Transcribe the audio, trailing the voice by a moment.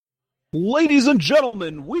Ladies and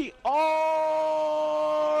gentlemen, we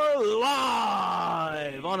are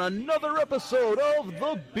live on another episode of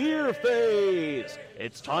The Beer Phase.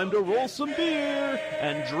 It's time to roll some beer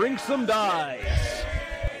and drink some dice.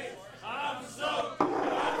 I'm soaked,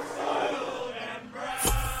 I'm soiled and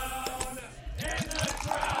brown in the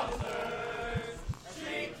trousers.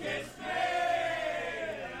 She kissed me,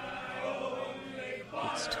 I only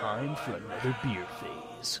bought It's time for another Beer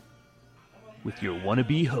Phase with your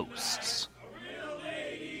wannabe hosts,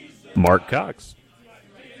 Mark Cox,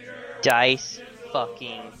 Dice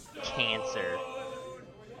fucking cancer.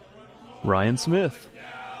 Ryan Smith,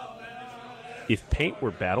 If paint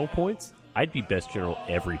were battle points, I'd be best general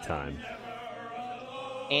every time.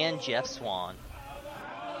 And Jeff Swan.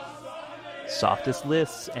 softest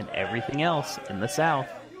lists, and everything else in the South.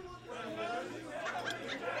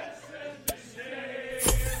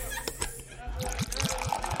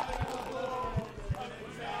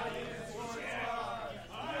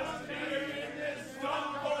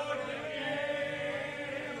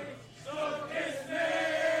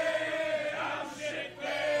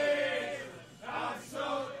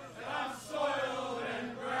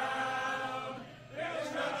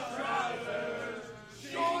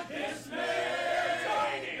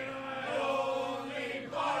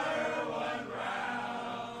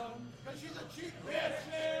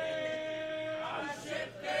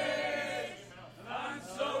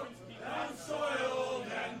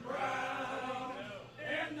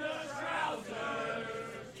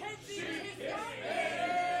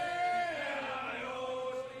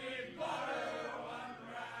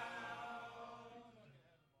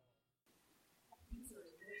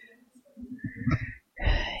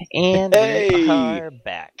 And Hey! we are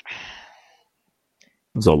back.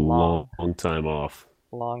 It was a Long. long time off.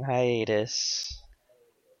 Long hiatus.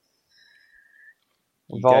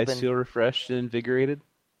 You We've all guys been... feel refreshed and invigorated?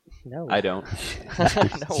 No. I don't.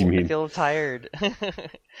 No, You I mean- feel tired.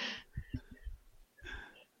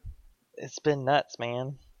 It's been nuts,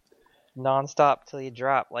 man. Non-stop till you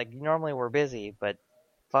drop. Like, normally we're busy, but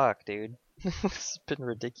fuck, dude. It's been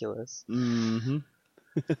ridiculous. Mm-hmm.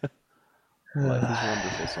 Life is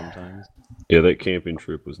wonderful sometimes. Yeah, that camping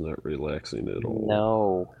trip was not relaxing at all.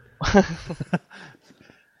 No.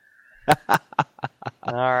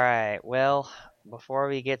 Alright, well, before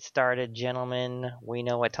we get started, gentlemen, we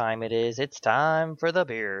know what time it is. It's time for the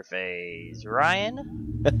beer phase.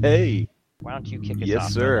 Ryan, Hey! why don't you kick us off?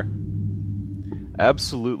 Yes, sir.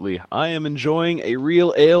 Absolutely. I am enjoying a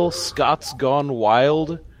real ale, Scott's Gone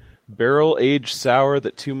Wild, barrel-aged sour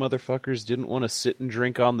that two motherfuckers didn't want to sit and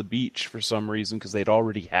drink on the beach for some reason because they'd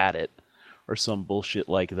already had it, or some bullshit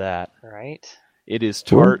like that. Right? It is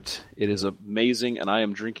tart, it is amazing, and I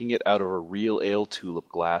am drinking it out of a real ale tulip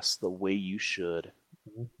glass the way you should.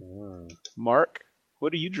 Mark,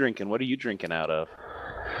 what are you drinking? What are you drinking out of?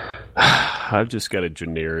 I've just got a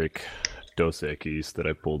generic Dos Equis that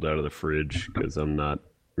I pulled out of the fridge because I'm not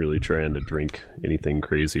really trying to drink anything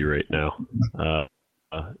crazy right now.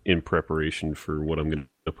 In preparation for what I'm going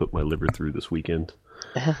to put my liver through this weekend.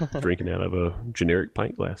 Drinking out of a generic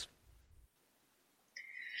pint glass.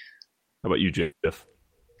 How about you, Jeff?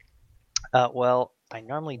 Well, I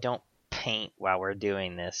normally don't paint while we're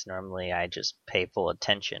doing this. Normally I just pay full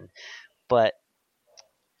attention. But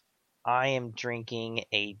I am drinking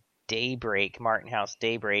a Daybreak, Martin House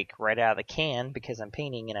Daybreak, right out of the can because I'm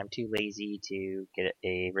painting and I'm too lazy to get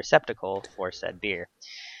a receptacle for said beer.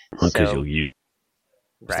 Because So- you'll use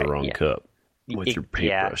right, the wrong yeah. cup with your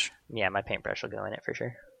paintbrush. Yeah, my paintbrush will go in it for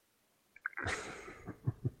sure.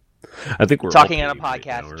 I think we're all Talking on a painting right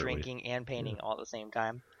podcast, now, aren't we? drinking and painting all at the same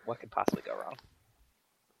time. What could possibly go wrong?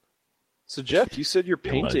 So, Jeff, you said you're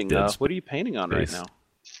Yeah, well, painting. that's What are you painting on right space. now?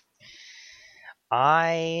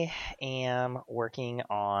 I am working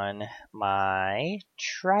on my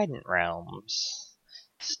Trident Realms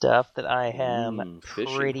stuff that I am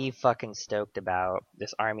Fishy. pretty fucking stoked about.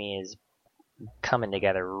 This army is coming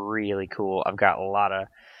together really cool. I've got a lot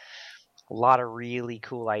of really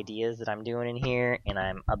cool ideas that I'm doing in here, and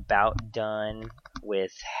I'm about done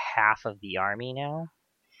with half of the army now.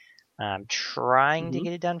 I'm trying to Mhm.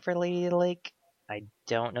 get it done for Lady of the Lake. I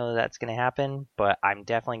don't know that that's going to happen, but I'm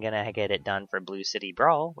definitely going to get it done for Blue City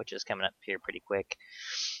Brawl, which is coming up here pretty quick.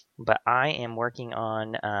 But I am working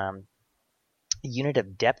on a unit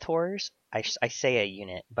of Depth Horrors. I say a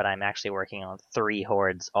unit, but I'm actually working on 3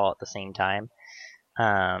 hordes all at the same time.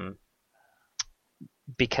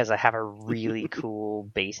 Because I have a really cool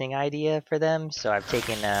basing idea for them. So I've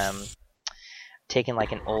taken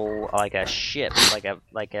like an old, like a ship, like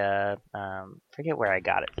a forget where I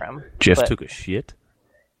got it from. Jeff but took a shit?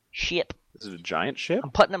 ship. Is it a giant ship?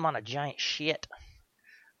 I'm putting them on a giant shit.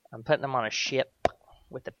 I'm putting them on a ship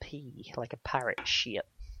with a P, like a pirate ship.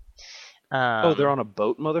 Oh, they're on a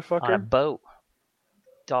boat, motherfucker? On a boat.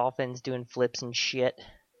 Dolphins doing flips and shit.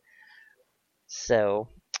 So,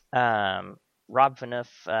 Rob Fanuff,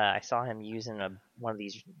 I saw him using one of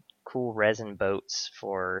these cool resin boats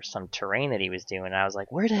for some terrain that he was doing. And I was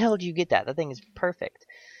like, where the hell did you get that? That thing is perfect.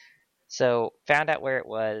 So, found out where it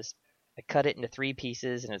was. I cut it into 3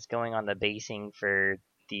 pieces, and it's going on the basing for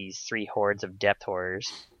these 3 hordes of depth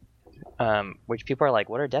horrors. Which people are like,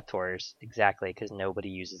 what are depth horrors? Exactly, because nobody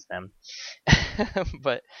uses them.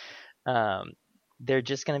 But they're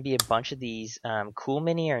just going to be a bunch of these cool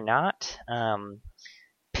mini or not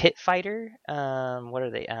pit fighter. What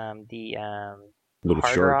are they? The Little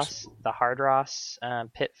sharks. The Hardross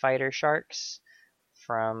pit fighter sharks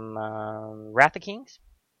from Wrath of Kings.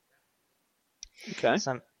 Okay.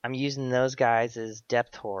 So I'm using those guys as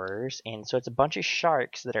depth horrors, and so it's a bunch of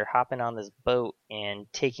sharks that are hopping on this boat and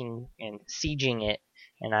taking and sieging it.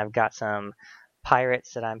 And I've got some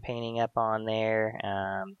pirates that I'm painting up on there,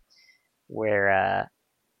 where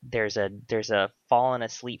there's a fallen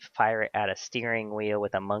asleep pirate at a steering wheel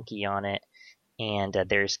with a monkey on it, and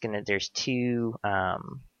there's 2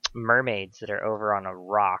 mermaids that are over on a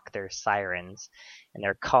rock. They're sirens, and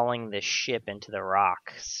they're calling the ship into the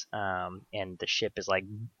rocks. And the ship is like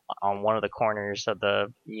on one of the corners of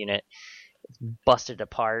the unit. It's busted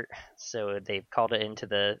apart, so they've called it into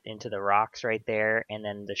the rocks right there. And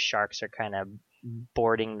then the sharks are kind of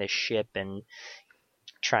boarding the ship and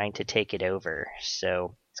trying to take it over.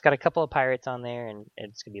 So it's got a couple of pirates on there, and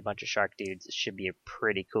it's gonna be a bunch of shark dudes. It should be a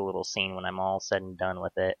pretty cool little scene when I'm all said and done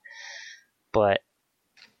with it. But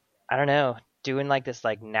I don't know, doing like this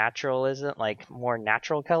like naturalism, like more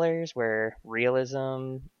natural colors where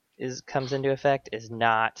realism comes into effect is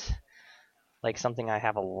not like something I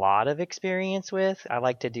have a lot of experience with. I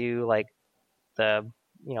like to do like the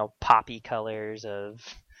poppy colors of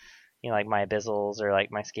like my abyssals or like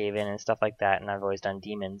my Skaven and stuff like that, and I've always done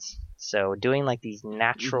demons. So doing like these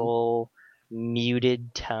natural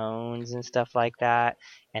muted tones and stuff like that,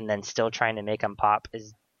 and then still trying to make them pop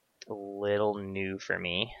is a little new for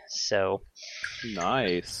me. So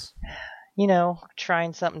Nice.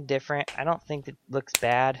 Trying something different. I don't think it looks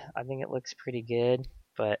bad. I think it looks pretty good.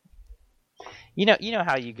 But you know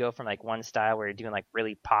how you go from like one style where you're doing like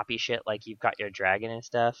really poppy shit, like you've got your dragon and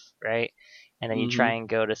stuff, right? And then you try and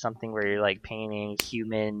go to something where you're like painting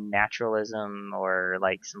human naturalism or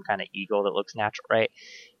like some kind of eagle that looks natural, right?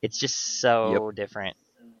 It's just so different.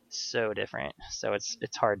 So different. So it's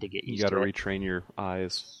hard to get used to. You got to retrain your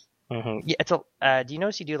eyes. Yeah, it's do you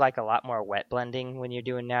notice you do like a lot more wet blending when you're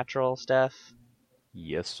doing natural stuff?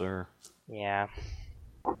 Yes, sir. Yeah.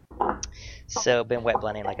 So been wet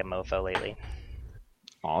blending like a mofo lately.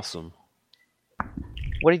 Awesome.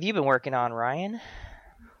 What have you been working on, Ryan?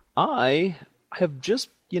 I have just,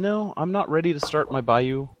 I'm not ready to start my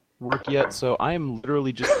Bayou work yet, so I am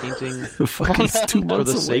literally just painting Fucking 2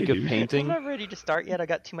 months for the sake away, of dude. painting. I'm not ready to start yet. I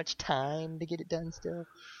got too much time to get it done still.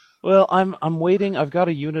 Well, I'm waiting. I've got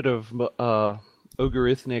a unit of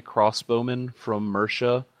Ogorithne crossbowmen from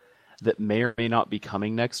Mercia that may or may not be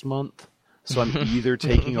coming next month. So I'm either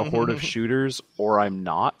taking a horde of shooters or I'm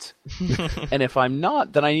not. And if I'm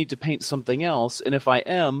not, then I need to paint something else. And if I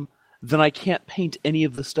am, then I can't paint any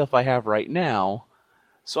of the stuff I have right now.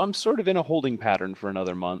 So I'm sort of in a holding pattern for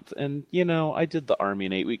another month. And, I did the army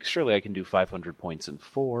in 8 weeks. Surely I can do 500 points in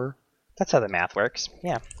 4. That's how the math works.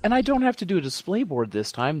 Yeah. And I don't have to do a display board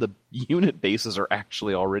this time. The unit bases are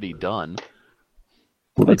actually already done.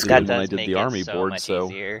 Well, that's That good. does when I did make the it army so board, much so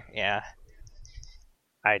easier. Yeah.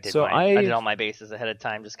 I did So I did all my bases ahead of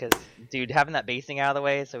time just because, dude, having that basing out of the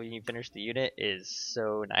way so when you finish the unit is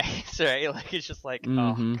so nice, right? Like, it's just like,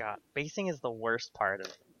 oh, God. Basing is the worst part of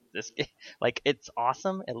this game. Like, it's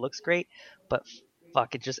awesome. It looks great. But,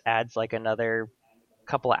 fuck, it just adds, like, another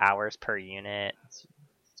couple of hours per unit. It's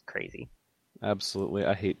crazy. Absolutely.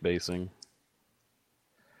 I hate basing.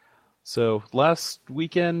 So last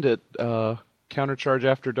weekend at Countercharge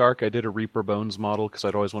After Dark, I did a Reaper Bones model because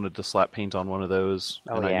I'd always wanted to slap paint on one of those.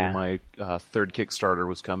 Oh, and yeah. I knew my third Kickstarter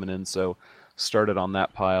was coming in, so started on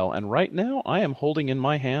that pile. And right now I am holding in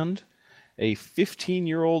my hand a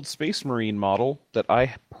 15-year-old Space Marine model that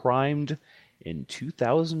I primed in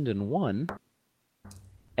 2001,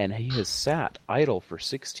 and he has sat idle for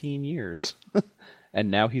 16 years. And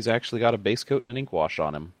now he's actually got a base coat and ink wash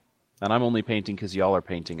on him. And I'm only painting because y'all are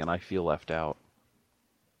painting, and I feel left out.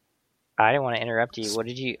 I didn't want to interrupt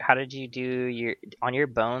you. How did you do on your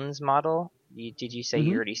Bones model? Did you say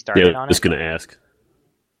you already started Yeah, on I was it? going to ask.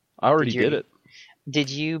 I already Did you- did it. Did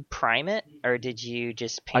you prime it, or did you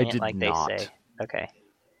just paint it like not. they say? Okay.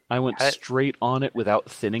 I went How- straight on it without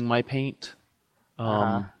thinning my paint.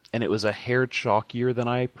 Uh-huh. And it was a hair chalkier than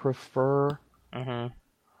I prefer, Mm-hmm.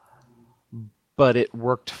 but it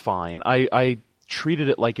worked fine. I treated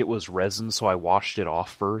it like it was resin, so I washed it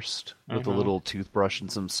off first with a Mhm. little toothbrush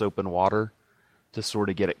and some soap and water to sort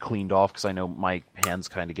of get it cleaned off, because I know my hands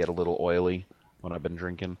kind of get a little oily when I've been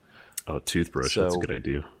drinking. Oh, toothbrush. That's a So- good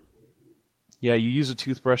idea. Yeah, you use a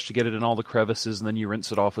toothbrush to get it in all the crevices, and then you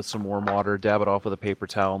rinse it off with some warm water, dab it off with a paper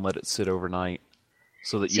towel, and let it sit overnight,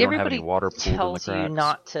 so that See, you don't have everybody any water pooled in the tells cracks. you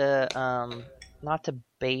not to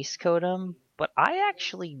base coat them, but I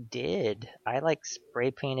actually did. I like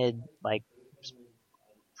spray painted, like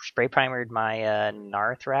spray primered my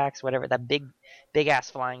Narthrax, whatever, that big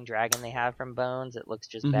ass flying dragon they have from Bones. It looks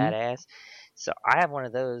just Mhm. badass. So I have one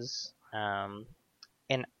of those, and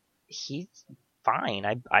he's fine.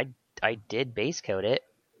 I did base coat it.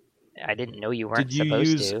 I didn't know you weren't Did you supposed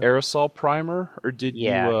use to. aerosol primer, or did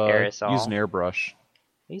Yeah, you aerosol. use an airbrush?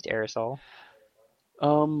 I used aerosol.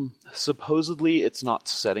 Supposedly it's not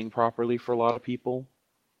setting properly for a lot of people.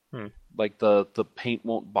 Hmm. Like the paint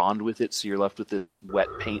won't bond with it, so you're left with the wet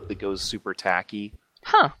paint that goes super tacky.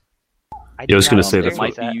 Huh. Yeah, I was did gonna not say It that's might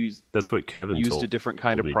experience be that. used That's what Kevin used told a different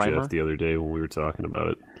kind of me, primer. Jeff, the other day when we were talking about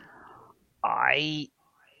it. I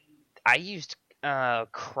used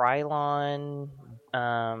Krylon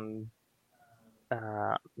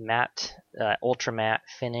matte ultra matte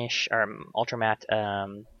finish or ultra matte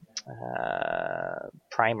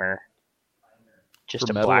primer. Just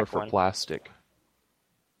For a metal black or for one. plastic?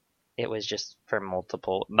 It was just for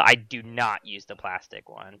multiple. I do not use the plastic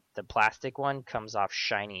one. The plastic one comes off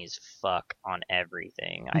shiny as fuck on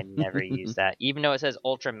everything. I never use that. Even though it says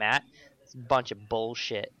ultra matte, it's a bunch of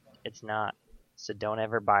bullshit. It's not. So don't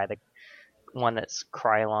ever buy the one that's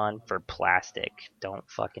Krylon for plastic. Don't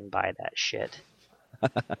fucking buy that shit.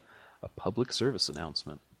 A public service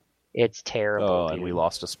announcement. It's terrible. Oh, dude. and we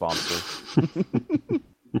lost a sponsor.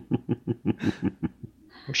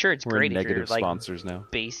 I'm sure it's We're great in if you're negative like sponsors now.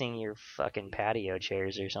 basing your fucking patio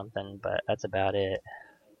chairs or something, but that's about it.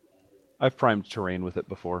 I've primed terrain with it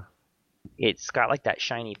before. It's got like that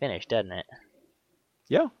shiny finish, doesn't it?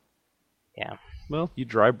 Yeah. Yeah. Well, you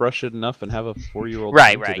dry brush it enough and have a 4-year-old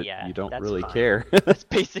Right, painted right, it, yeah, you don't that's really fine. care. That's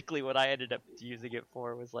basically what I ended up using it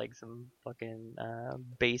for, was like some fucking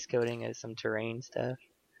base coating of some terrain stuff.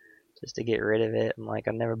 Just to get rid of it. I'm like,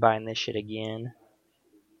 I'm never buying this shit again.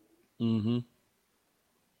 Mm-hmm.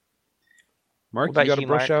 Mark, What about you got to you,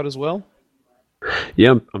 brush Mark? out as well?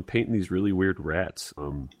 Yeah, I'm painting these really weird rats.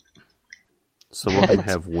 Some of them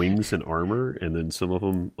have wings and armor, and then some of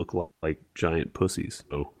them look like giant pussies.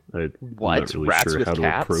 So I'm What? not really Rats sure with how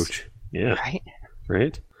cats? to approach. Yeah, Right?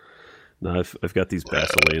 right. Now I've got these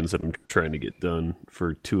Basileans that I'm trying to get done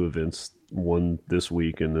for 2 events. One this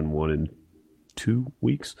week, and then one in 2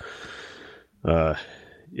 weeks.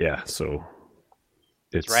 Yeah. So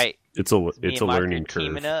it's That's right. It's a Me it's a and Mark are learning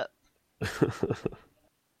teaming curve. up.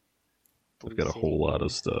 I've got a whole lot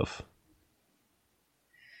of stuff.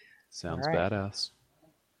 Sounds All right. badass.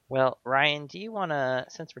 Well, Ryan, do you want to,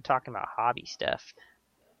 since we're talking about hobby stuff,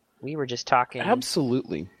 we were just talking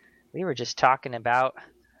Absolutely. about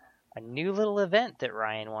a new little event that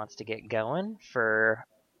Ryan wants to get going for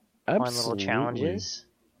fun little Absolutely. challenges.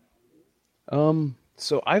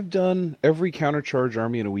 So I've done every Countercharge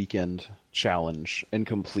Army in a Weekend challenge and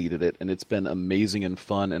completed it, and it's been amazing and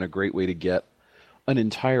fun and a great way to get an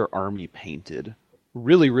entire army painted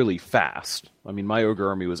really, really fast. I mean, my Ogre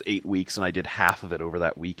Army was 8 weeks, and I did half of it over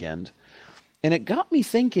that weekend. And it got me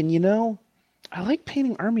thinking, I like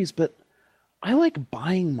painting armies, but I like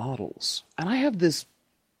buying models. And I have this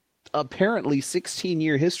apparently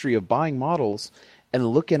 16-year history of buying models and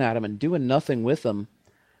looking at them and doing nothing with them.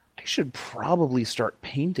 I should probably start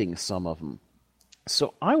painting some of them.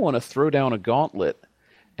 So I want to throw down a gauntlet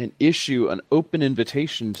and issue an open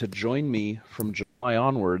invitation to join me from July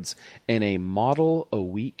onwards in a model a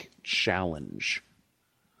week challenge.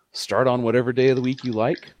 Start on whatever day of the week you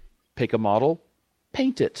like, pick a model,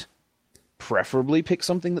 paint it. Preferably pick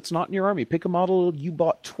something that's not in your army. Pick a model you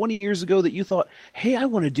bought 20 years ago that you thought, hey, I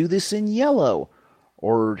want to do this in yellow.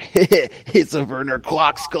 Or, it's a Werner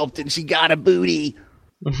Klock sculpt and she got a booty.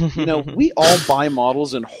 We all buy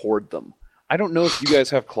models and hoard them. I don't know if you guys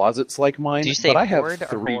have closets like mine, Do you say but I have hoard or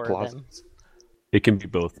 3 hoard closets. It can be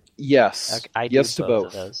both. Yes. Okay, I do yes to both both.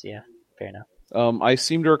 of those. Yeah, fair enough. I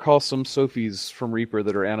seem to recall some Sophies from Reaper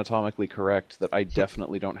that are anatomically correct that I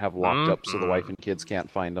definitely don't have locked up so the wife and kids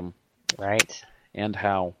can't find them. Right. And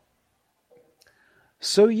how.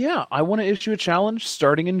 So yeah, I want to issue a challenge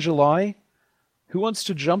starting in July. Who wants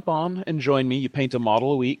to jump on and join me? You paint a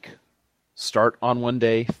model a week. Start on one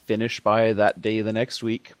day, finish by that day the next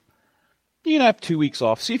week. You can have 2 weeks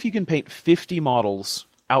off. See if you can paint 50 models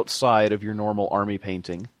outside of your normal army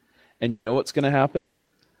painting. And you know what's going to happen?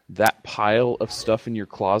 That pile of stuff in your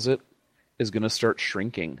closet is going to start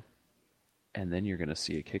shrinking. And then you're going to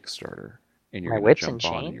see a Kickstarter. And you're My going to whips jump and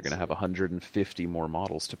on and chains? you're going to have 150 more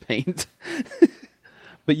models to paint.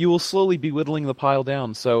 But you will slowly be whittling the pile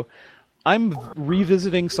down. So I'm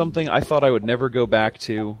revisiting something I thought I would never go back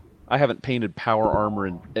to. I haven't painted power armor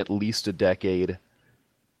in at least a decade.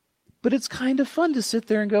 But it's kind of fun to sit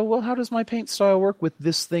there and go, well, how does my paint style work with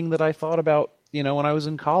this thing that I thought about, when I was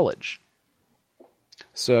in college?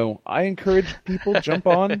 So I encourage people, jump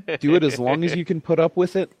on, do it as long as you can put up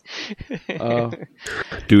with it. Dude,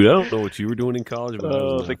 I don't know what you were doing in college, but I was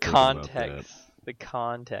Oh, not the thinking about that. context. The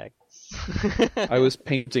context. I was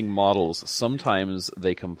painting models. Sometimes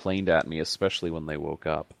they complained at me, especially when they woke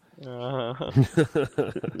up.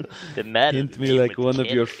 The metal. Paint me like one of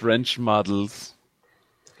your French models.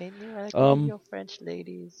 Paint me like one of your French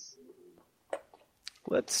ladies.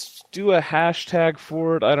 Let's do a hashtag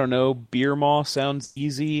for it. I don't know. Beer maw sounds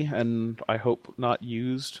easy, and I hope not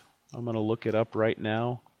used. I'm going to look it up right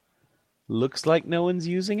now. Looks like no one's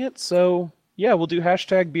using it, so yeah, we'll do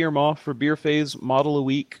hashtag beer maw for Beer Phase Model a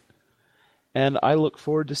Week. And I look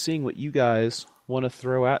forward to seeing what you guys want to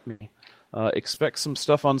throw at me. Expect some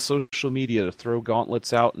stuff on social media to throw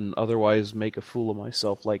gauntlets out and otherwise make a fool of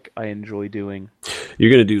myself like I enjoy doing.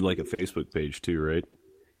 You're going to do like a Facebook page too, right?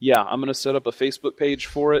 Yeah, I'm going to set up a Facebook page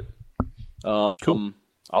for it. Cool.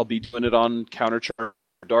 I'll be doing it on Countercharge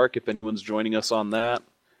Dark if anyone's joining us on that.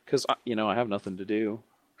 Because, I have nothing to do.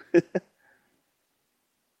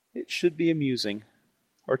 It should be amusing.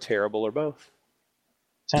 Or terrible, or both.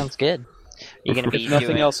 Sounds good. You're gonna be If nothing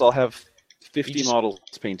doing... else, I'll have 50 You just- models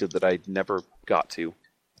painted that I never got to.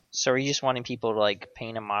 So are you just wanting people to like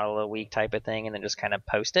paint a model a week type of thing and then just kind of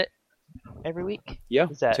post it every week? Yeah,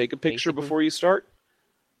 Is that take a picture basically- before you start.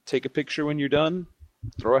 Take a picture when you're done.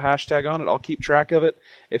 Throw a hashtag on it. I'll keep track of it.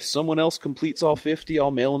 If someone else completes all 50, I'll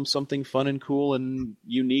mail them something fun and cool and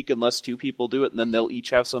unique unless 2 people do it, and then they'll each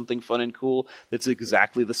have something fun and cool that's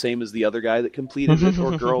exactly the same as the other guy that completed it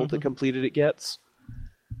or girl that completed it gets.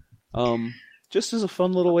 Just as a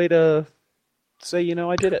fun little way to say,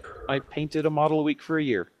 I did it. I painted a model a week for a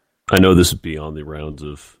year. I know this is beyond the rounds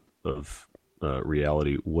of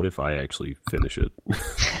reality. What if I actually finish it?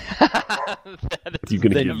 You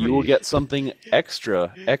gonna Then give you me? will get something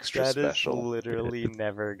extra That special. is literally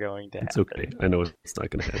never going to happen. It's okay. I know it's not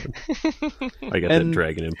going to happen. I got And- that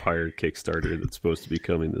Dragon Empire Kickstarter that's supposed to be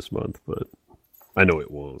coming this month, but I know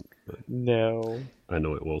it won't. But No. I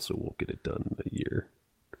know it also won't get it done in a year.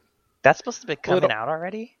 That's supposed to be Well, coming out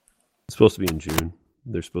already? It's supposed to be in June.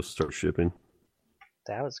 They're supposed to start shipping.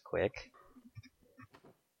 That was quick.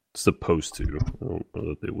 Supposed to. I don't know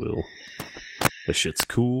that they will. That shit's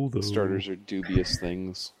cool, though. Starters are dubious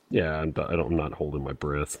things. Yeah, I'm not holding my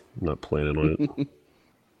breath. I'm not planning on it.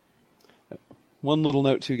 One little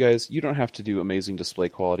note too, guys. You don't have to do amazing display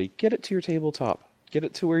quality. Get it to your tabletop. Get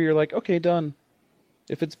it to where you're like, okay, done.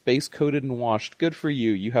 If it's base coated and washed, good for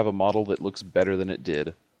you. You have a model that looks better than it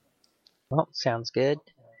did. Well, sounds good.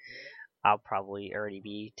 I'll probably already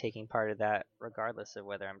be taking part of that regardless of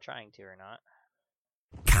whether I'm trying to or not.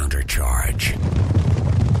 Countercharge.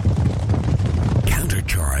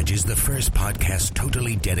 Countercharge is the first podcast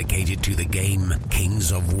totally dedicated to the game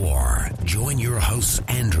Kings of War. Join your hosts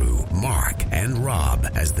Andrew, Mark, and Rob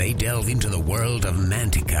as they delve into the world of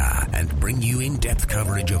Mantica and bring you in-depth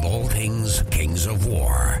coverage of all things Kings of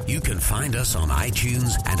War. You can find us on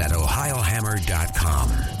iTunes and at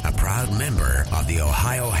ohiohammer.com, a proud member of the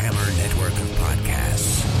Ohio Hammer network of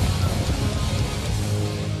podcasts.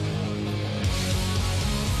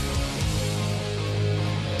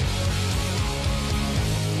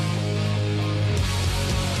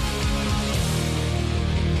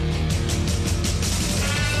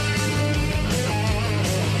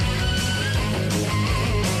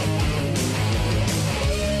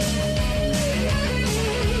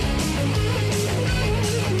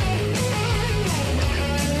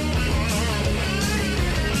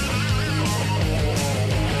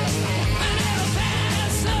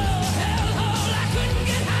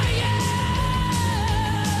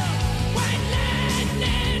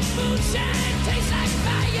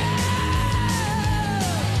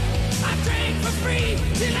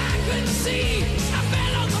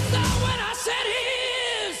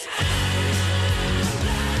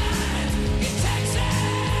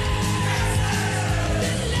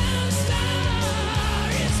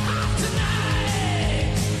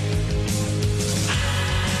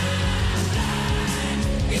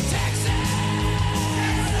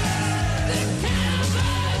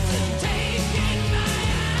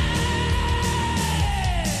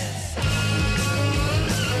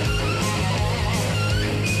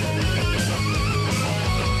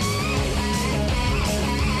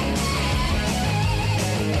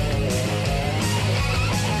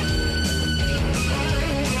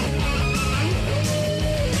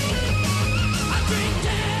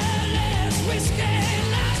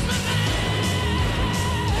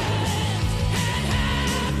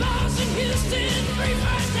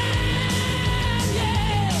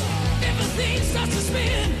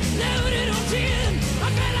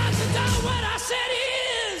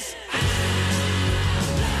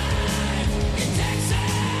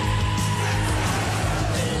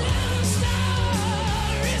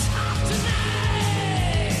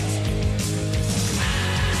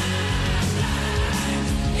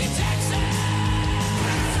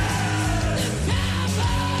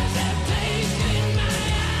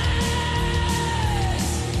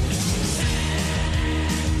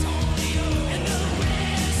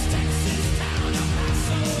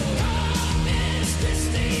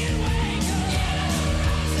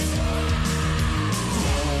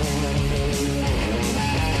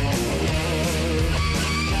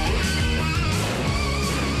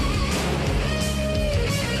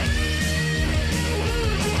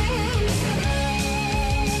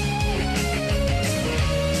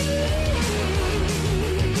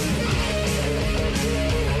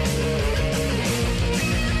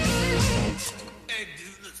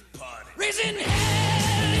 raising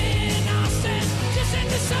hell in Austin, just in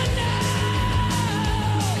the sun now.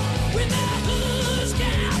 When the hoods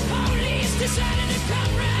get police decided to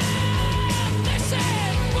come round, they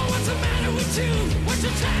said, well, what's the matter with you? What you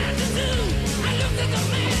trying to do? I looked at the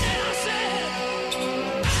man and I said,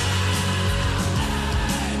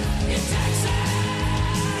 I'm in Texas.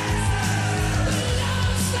 The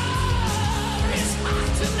love story's hot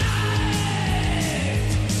tonight.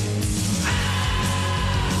 I'm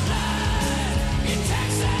in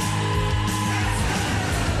Texas.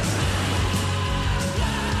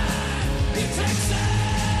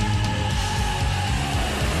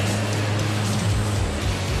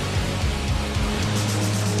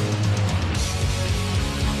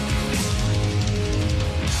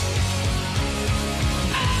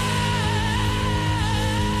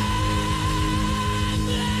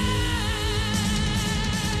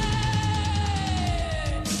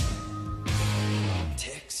 I'm in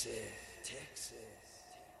Texas.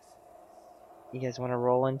 You guys want to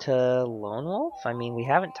roll into Lone Wolf? I mean, we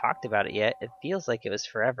haven't talked about it yet. It feels like it was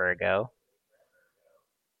forever ago.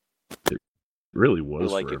 Really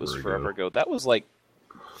was like it was forever ago. That was like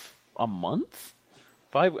a month?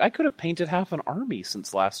 I could have painted half an army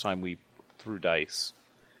since last time we threw dice.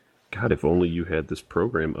 God, if only you had this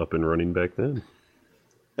program up and running back then.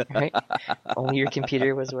 Right? Only your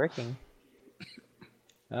computer was working.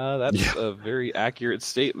 That's a very accurate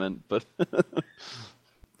statement, but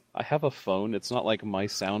I have a phone. It's not like my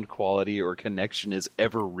sound quality or connection is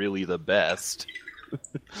ever really the best.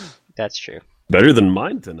 That's true. Better than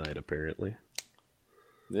mine tonight, apparently.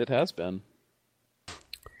 It has been.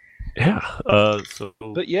 Yeah.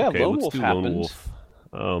 But yeah, okay, Lone let's Wolf do happened. Lone Wolf.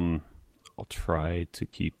 I'll try to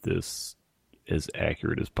keep this as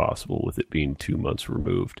accurate as possible with it being 2 months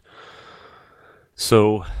removed.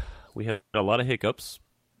 So we had a lot of hiccups.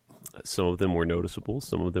 Some of them were noticeable.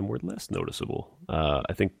 Some of them were less noticeable.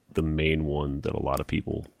 I think the main one that a lot of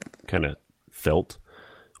people kind of felt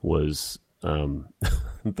was the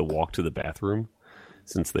walk to the bathroom.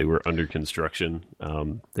 Since they were under construction,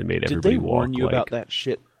 they made everybody walk. Did they warn you like, about that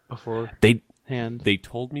shit beforehand? They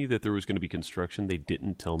told me that there was going to be construction. They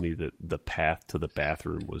didn't tell me that the path to the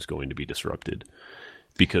bathroom was going to be disrupted.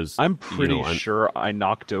 Because I'm pretty sure I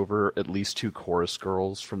knocked over at least 2 chorus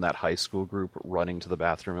girls from that high school group running to the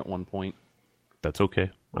bathroom at one point. That's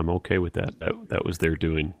okay. I'm okay with that. That was their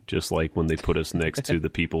doing. Just like when they put us next to the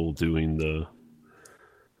people doing the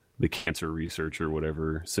cancer research or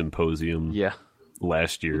whatever symposium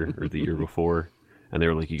last year or the year before. And they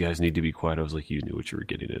were like, you guys need to be quiet. I was like, you knew what you were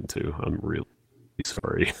getting into. I'm really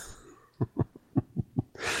sorry.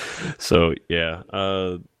 So,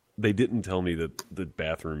 yeah. They didn't tell me that the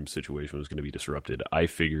bathroom situation was going to be disrupted. I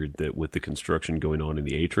figured that with the construction going on in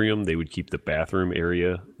the atrium, they would keep the bathroom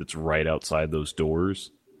area that's right outside those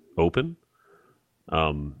doors open.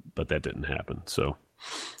 But that didn't happen. So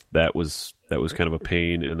that was kind of a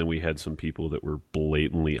pain. And then we had some people that were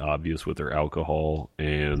blatantly obvious with their alcohol,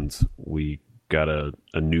 and we got a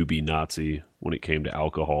newbie Nazi when it came to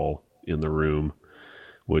alcohol in the room,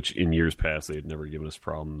 which in years past they had never given us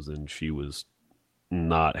problems, and she was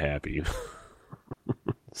not happy.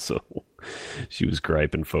 So she was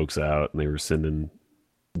griping folks out, and they were sending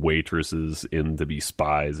waitresses in to be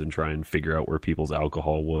spies and try and figure out where people's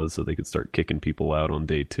alcohol was so they could start kicking people out on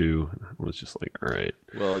day 2. I was just like, all right.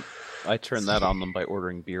 Well, I turned that on them by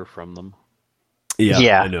ordering beer from them.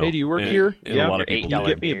 Yeah. I know. Hey, do you work here? And Yeah, a lot of people can you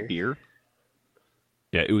get me beer. a beer?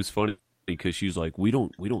 Yeah, it was funny because she's like, we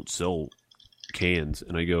don't sell cans,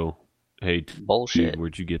 and I go, hey, Bullshit. dude,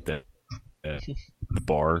 where'd you get that at the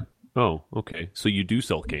bar? Oh, okay, so you do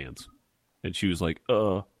sell cans. And she was like,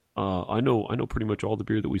 I know pretty much all the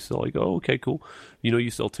beer that we sell. I go, oh, okay, cool. You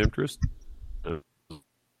sell Temptress? I was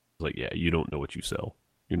like, yeah, you don't know what you sell.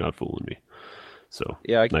 You're not fooling me. So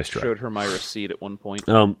Yeah, I nice try. showed her my receipt at one point.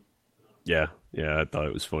 Yeah, I thought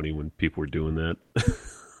it was funny when people were doing that.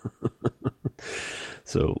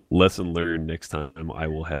 So lesson learned, next time I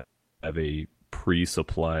will have a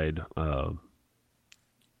pre-supplied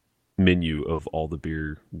menu of all the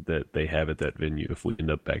beer that they have at that venue if we end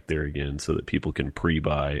up back there again, so that people can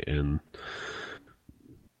pre-buy and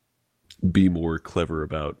be more clever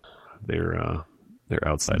about their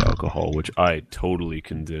outside alcohol, which I totally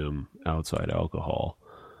condemn outside alcohol.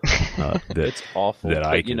 It's awful. That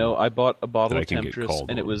But, I bought a bottle that I of can get Temptress, called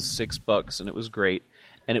and it on. was $6, and it was great.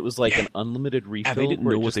 And it was like an unlimited refill. they didn't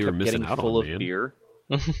where know it what just they were kept missing getting out full on, of man. beer.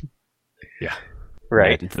 Yeah,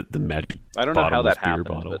 Right. the magic. I don't know how bottomless that beer happened,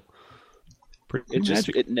 bottle. but Pretty it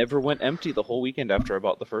magic. it never went empty the whole weekend after I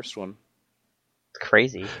bought the first one.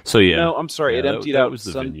 Crazy. So yeah, No, I'm sorry, it Yeah, emptied that out was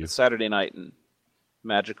the venue. Saturday night and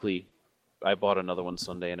magically I bought another one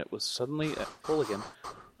Sunday, and it was suddenly full again.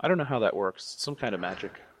 I don't know how that works. Some kind of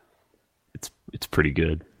magic. It's pretty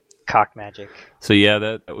good. Cock magic. So yeah,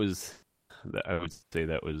 that was. I would say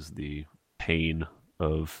that was the pain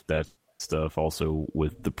of that stuff. Also,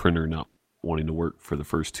 with the printer not wanting to work for the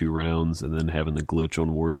first 2 rounds, and then having the glitch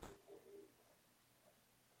on Word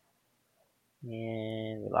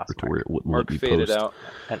And we lost to where Mark. it wouldn't Mark let me faded post. out.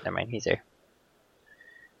 Oh, never mind, he's there.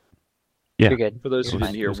 Yeah, You're good. For those who I was-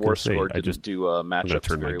 didn't hear, I was gonna say, Warscore I didn't just- do I'm gonna matchups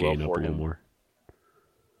turn my very well gain up a for little him. more.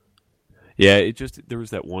 Yeah, it just there was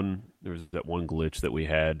that one glitch that we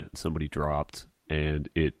had. Somebody dropped, and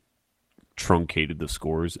it truncated the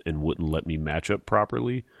scores and wouldn't let me match up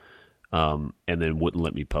properly, and then wouldn't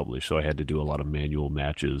let me publish. So I had to do a lot of manual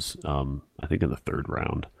matches. I think in the 3rd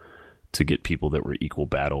round to get people that were equal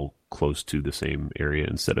battle close to the same area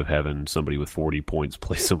instead of having somebody with 40 points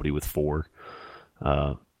play somebody with 4,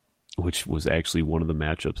 which was actually one of the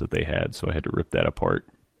matchups that they had. So I had to rip that apart.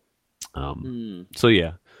 So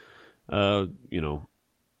yeah.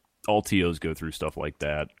 All TOs go through stuff like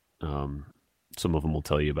that. Some of them will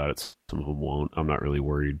tell you about it, some of them won't. I'm not really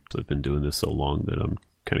worried. I've been doing this so long that I'm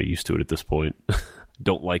kind of used to it at this point.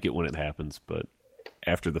 Don't like it when it happens, but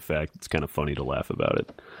after the fact, it's kind of funny to laugh about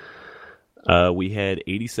it. We had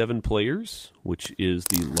 87 players, which is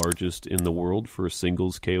the largest in the world for a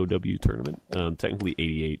singles KOW tournament. Technically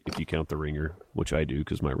 88 if you count the ringer, which I do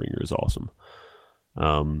because my ringer is awesome.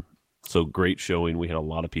 So great showing. We had a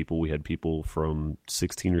lot of people. We had people from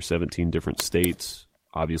 16 or 17 different states.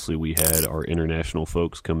 Obviously, we had our international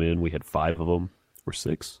folks come in. We had 5 of them, or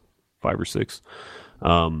 6, 5 or 6.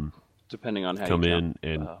 Depending on how Come you in count,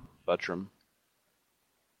 and Buttram.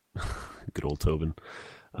 good old Tobin.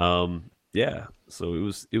 Yeah, so it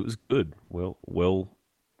was good. Well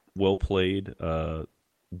played.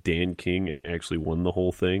 Dan King actually won the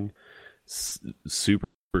whole thing. Super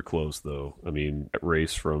close though. I mean, that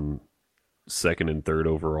race from 2nd and 3rd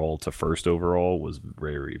overall to 1st overall was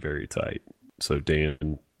very, very tight. So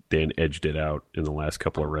Dan edged it out in the last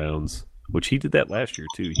couple of rounds, which he did that last year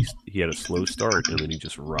too. He had a slow start and then he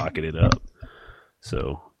just rocketed up.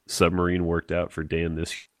 So Submarine worked out for Dan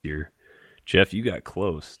this year. Jeff, you got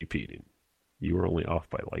close repeating. You were only off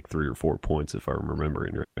by like 3 or 4 points if I'm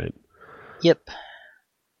remembering right. Yep.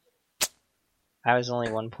 I was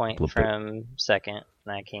only 1 point Flip it. from 2nd,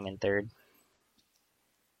 and I came in 3rd.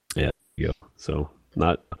 Yeah, there you go. So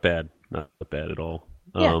not bad at all.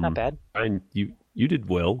 Yeah, not bad. And you did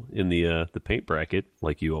well in the paint bracket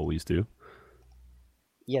like you always do.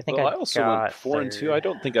 Yeah, I think Well, I I also got went 4 and 2. 3rd. I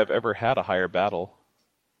don't think I've ever had a higher battle.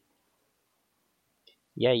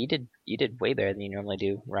 Yeah, you did way better than you normally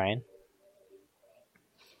do, Ryan.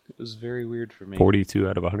 It was very weird for me. 42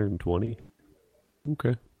 out of 120.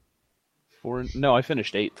 Okay. No, I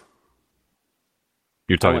finished 8th.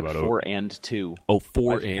 You're I talking went about 4 and 2. Oh,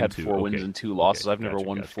 4 I've and had 2. 4 wins Okay. and 2 losses. Okay, I've never gotcha,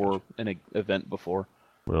 won gotcha, 4 gotcha. in an event before.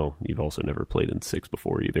 Well, you've also never played in 6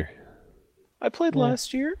 before either. I played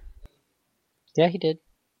last year. Yeah, he did.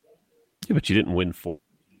 Yeah, but you didn't win 4.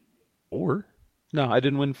 No, I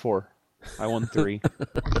didn't win 4. I won 3.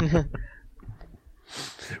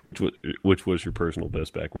 Which was your personal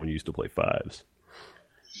best back when you used to play 5s?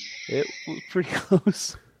 It was pretty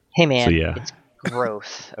close. Hey man, So, yeah. it's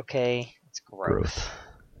growth, okay? It's growth.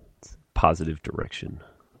 Positive direction.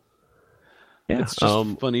 Yeah, It's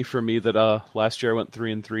just funny for me that last year I went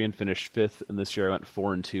 3 and 3 and finished 5th, and this year I went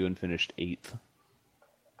 4 and 2 and finished 8th.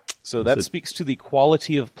 So that speaks to the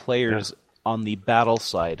quality of players on the battle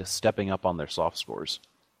side stepping up on their soft scores.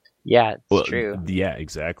 Yeah, it's true. Yeah,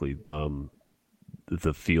 exactly.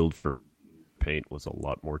 The field for paint was a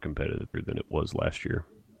lot more competitive than it was last year.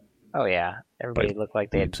 Oh yeah, everybody looked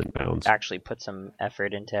like they had Leaps and bounds. actually put some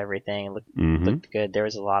effort into everything. It Mhm. looked good. There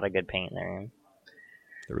was a lot of good paint in the room.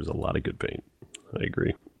 There was a lot of good paint. I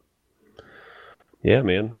agree. Yeah,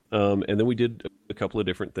 man. And then we did a couple of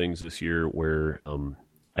different things this year where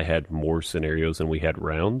I had more scenarios than we had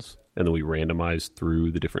rounds, and then we randomized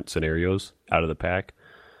through the different scenarios out of the pack.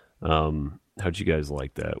 How'd you guys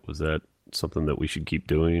like that? Was that something that we should keep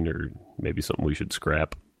doing, or maybe something we should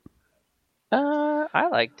scrap? I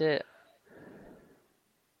liked it.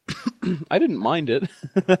 I didn't mind it.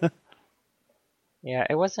 Yeah,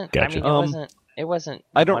 it wasn't. Gotcha. I mean, it wasn't.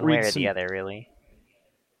 I don't one way read or some- the other, really.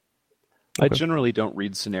 I generally don't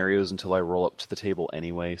read scenarios until I roll up to the table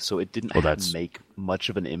anyway, so it didn't Well, that's- make much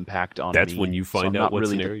of an impact on That's me. when you so find I'm out not what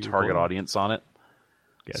really scenario the you're target playing. audience on it.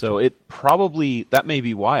 Gotcha. So it probably that may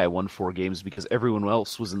be why I won 4 games, because everyone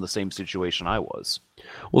else was in the same situation I was.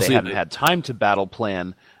 Well, They see, hadn't had time to battle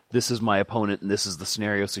plan, this is my opponent and this is the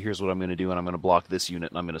scenario, so here's what I'm going to do, and I'm going to block this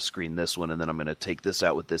unit and I'm going to screen this one, and then I'm going to take this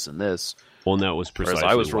out with this and this. Well, and that was Whereas precisely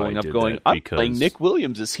I was why rolling I up did going, that, I'm because playing Nick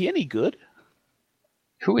Williams. Is he any good?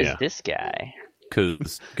 Who is Yeah. this guy?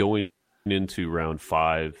 Because going into round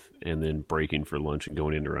 5 and then breaking for lunch and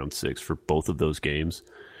going into round 6 for both of those games,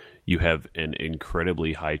 you have an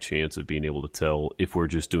incredibly high chance of being able to tell if we're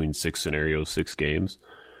just doing 6 scenarios, 6 games.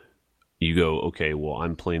 You go, okay, well,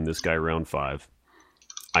 I'm playing this guy round 5.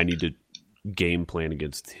 I need to game plan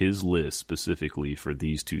against his list specifically for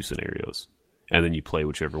these 2 scenarios. And then you play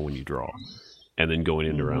whichever one you draw. And then going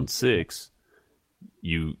into round 6,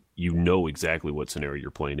 you know exactly what scenario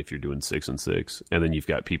you're playing if you're doing 6 and 6, and then you've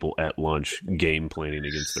got people at lunch game planning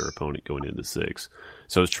against their opponent going into 6.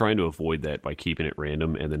 So I was trying to avoid that by keeping it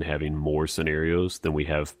random and then having more scenarios than we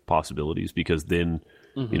have possibilities, because then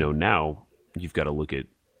now you've got to look at,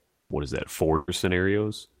 what is that, 4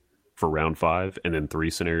 scenarios for round 5 and then 3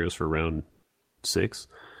 scenarios for round 6.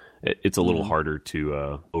 It's a little harder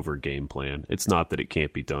to over game plan. It's not that it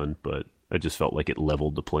can't be done, but I just felt like it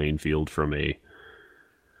leveled the playing field from a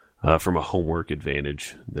homework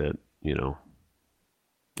advantage that,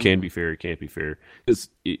 can be fair, can't be fair. Because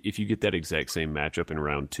if you get that exact same matchup in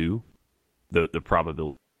round 2, the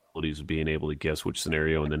probabilities of being able to guess which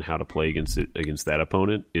scenario and then how to play against that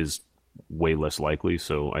opponent is way less likely.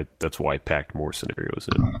 So that's why I packed more scenarios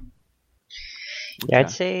in. Yeah,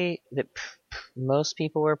 I'd say that most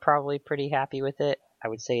people were probably pretty happy with it. I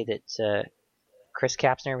would say that Chris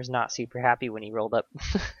Kapsner was not super happy when he rolled up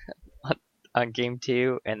on game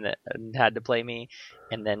 2 and had to play me,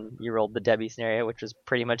 and then you rolled the Debbie scenario, which was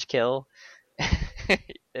pretty much kill.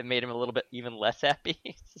 It made him a little bit even less happy.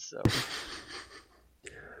 So,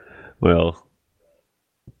 well,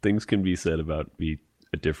 things can be said about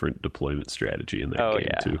a different deployment strategy in that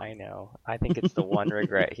game too. I know. I think it's the one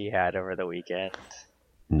regret he had over the weekend.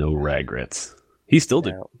 No regrets. He still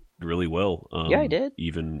did No. really well. Yeah, he did.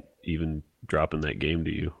 Even dropping that game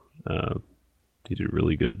to you, he did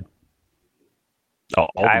really good. All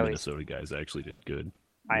the Minnesota guys actually did good.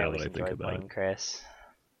 I now always that I think enjoy about playing it, Chris.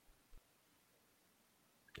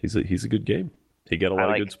 he's a good game. He got a lot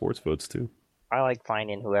of good sports votes too. I like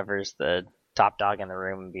finding whoever's the top dog in the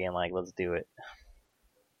room and being like, let's do it.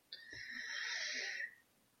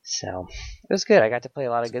 So, it was good. I got to play a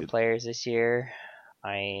lot of good players this year.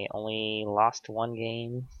 I only lost 1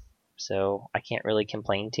 game, so I can't really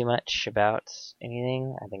complain too much about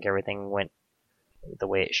anything. I think everything went the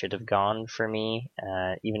way it should have gone for me.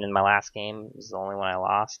 Even in my last game, it was the only one I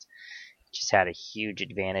lost. Just had a huge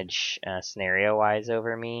advantage scenario-wise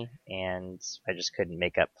over me, and I just couldn't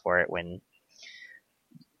make up for it when,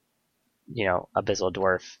 Abyssal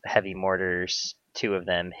Dwarf heavy mortars, 2 of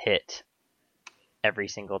them hit every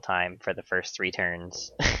single time for the first 3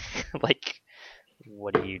 turns. Like,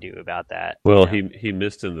 what do you do about that? Well, he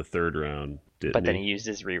missed in the 3rd round, didn't he? But then he used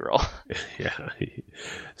his reroll. Yeah.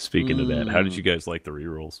 Speaking of that, how did you guys like the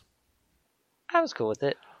rerolls? I was cool with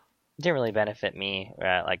it. It didn't really benefit me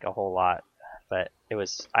like a whole lot, but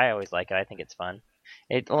I always like it. I think it's fun.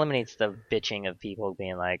 It eliminates the bitching of people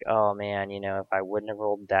being like, oh man, if I wouldn't have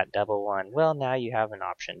rolled that double one, well, now you have an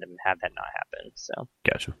option to have that not happen. So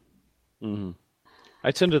Gotcha. Mm-hmm. I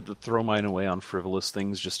tended to throw mine away on frivolous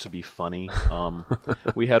things just to be funny.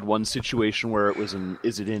 We had one situation where it was an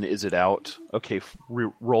is it in, is it out? Okay,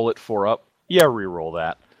 roll it 4 up. Yeah, re-roll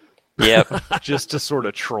that. Yep. Just to sort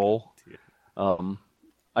of troll.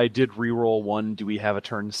 I did re-roll 1. Do we have a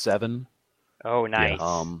turn 7? Oh, nice.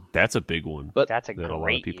 That's a big one. But That's a that a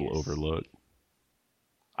lot of people overlook.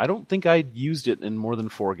 I don't think I used it in more than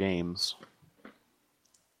 4 games.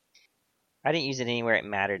 I didn't use it anywhere it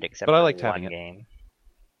mattered except But I for liked 1 having it. game.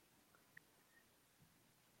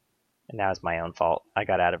 And that was my own fault. I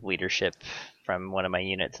got out of leadership from one of my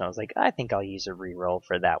units, and I was like, I think I'll use a reroll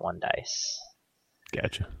for that 1 dice.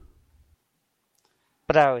 Gotcha.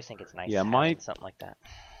 But I always think it's nice Yeah, to have something like that.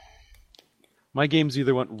 My games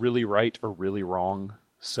either went really right or really wrong,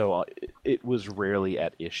 so it was rarely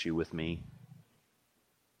at issue with me.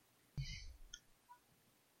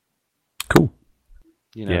 Cool.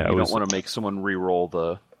 You don't want to make someone re-roll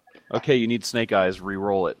the, okay, you need Snake Eyes,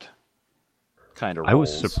 re-roll it kind of rolls. I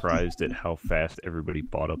was surprised at how fast everybody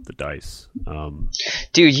bought up the dice.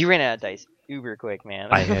 Dude, you ran out of dice uber quick, man.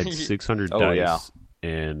 I had 600 Oh, dice, yeah.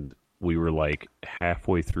 and we were like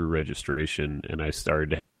halfway through registration, and I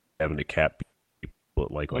started having to cap people at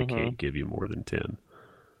like, I can't give you more than 10.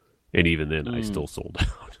 And even then, I still sold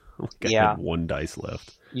out. Like, I had 1 dice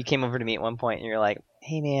left. You came over to me at one point, and you're like,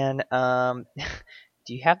 hey, man,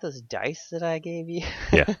 do you have those dice that I gave you?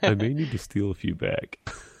 Yeah, I may need to steal a few back.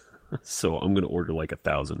 So I'm going to order like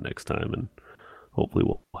 1,000 next time and hopefully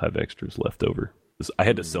we'll have extras left over. 'Cause I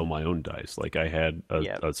had to sell my own dice. Like I had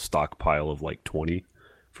a stockpile of like 20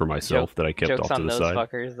 for myself that I kept Jokes off to on the those side.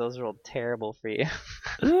 fuckers. Those rolled terrible for you.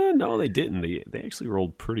 No, they didn't. They actually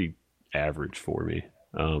rolled pretty average for me.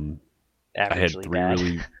 I had Averagely three bad.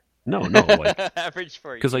 really no, like Average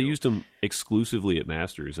for you. because I used them exclusively at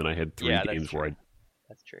Masters, and I had 3 Yeah, that's games where I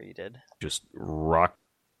That's true, you did. just rocked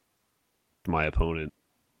my opponent,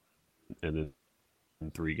 and then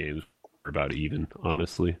in 3 games were about even,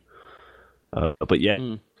 honestly. But yeah,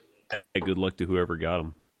 good luck to whoever got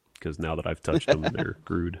them, because now that I've touched them, they're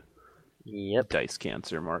screwed. Yep. Dice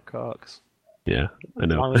cancer, Mark Cox. Yeah, I As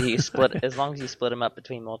know. long as you split them up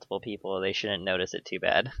between multiple people, they shouldn't notice it too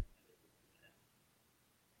bad.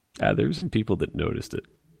 There's some people that noticed it.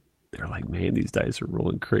 They're like, man, these dice are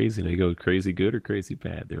rolling crazy. And I go, crazy good or crazy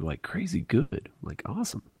bad? They're like, crazy good. I'm like,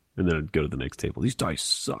 awesome. And then I'd go to the next table. These dice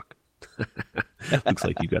suck. Looks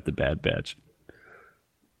like you got the bad batch.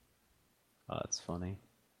 Oh, that's funny.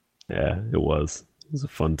 Yeah, it was. It was a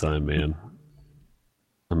fun time, man.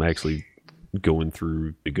 I'm actually going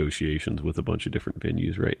through negotiations with a bunch of different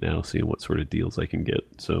venues right now, seeing what sort of deals I can get.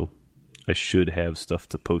 So I should have stuff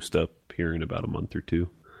to post up here in about a month or 2.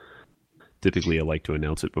 Typically, I like to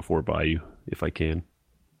announce it before Bayou if I can.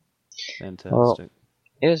 Fantastic. Well,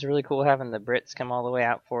 it was really cool having the Brits come all the way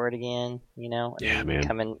out for it again. Yeah, man.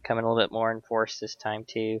 Coming a little bit more in force this time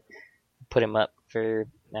too. Put him up for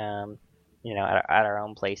at our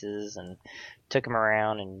own places and took him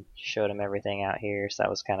around and showed him everything out here. So that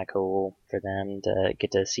was kind of cool for them to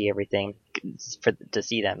get to see everything. To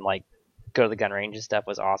see them like go to the gun range and stuff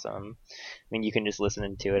was awesome. I mean, you can just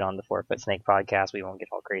listen to it on the 4 Foot Snake podcast. We won't get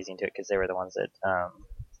all crazy into it because they were the ones that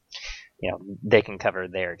they can cover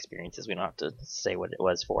their experiences. We don't have to say what it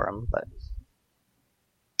was for them,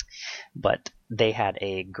 but they had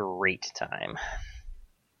a great time.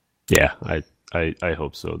 Yeah, I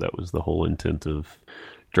hope so. That was the whole intent of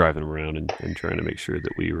driving around and trying to make sure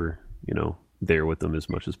that we were, there with them as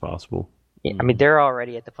much as possible. Yeah, I mean, they're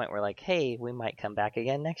already at the point where like, hey, we might come back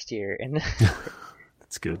again next year, and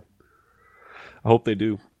That's good. I hope they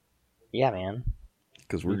do, yeah, man.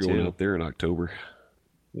 because we're Me going too. out there in October.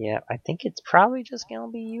 Yeah, I think it's probably just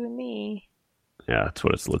gonna be you and me. Yeah, that's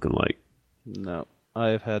what it's looking like. No,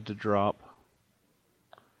 I've had to drop.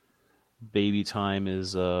 Baby time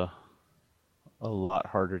is a lot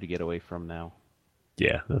harder to get away from now.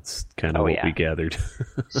 Yeah, that's kind of Oh, what yeah. we gathered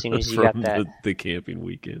As soon as you from got that, the camping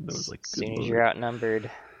weekend. I was like, as good soon as Lord, you're outnumbered,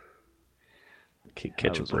 can't I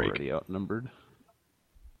catch a was break. already outnumbered.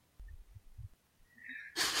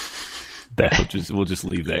 We'll just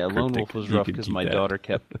leave that. Yeah, Lone cryptic. Wolf was You rough can because keep my that. daughter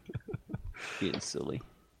kept being silly.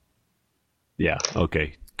 Yeah.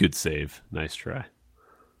 Okay. Good save. Nice try.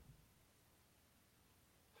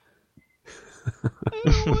 I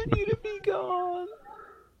don't want you to be gone.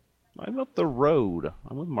 I'm up the road.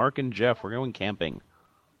 I'm with Mark and Jeff. We're going camping.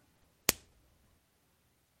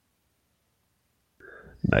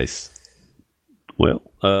 Nice. Well,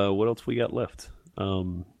 what else we got left?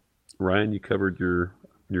 Ryan, you covered your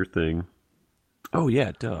thing. Oh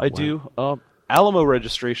yeah, duh. I do. Alamo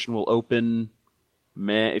registration will open.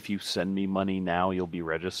 If you send me money now, you'll be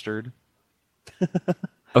registered.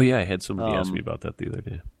 Oh yeah, I had somebody ask me about that the other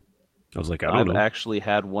day. I was like, I I've don't know. actually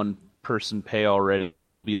had one person pay already. It'll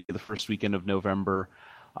be the first weekend of November.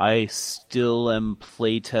 I still am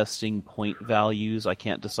play testing point values. I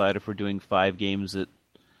can't decide if we're doing 5 games at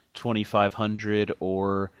 2,500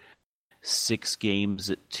 or 6 games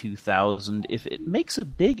at 2,000. If it makes a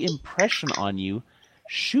big impression on you,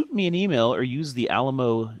 shoot me an email or use the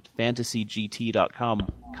AlamoFantasyGT.com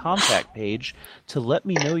contact page to let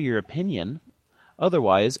me know your opinion.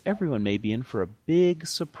 Otherwise, everyone may be in for a big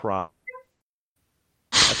surprise.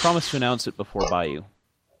 I promise to announce it before Bayou.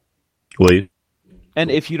 Will you? And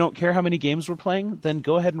if you don't care how many games we're playing, then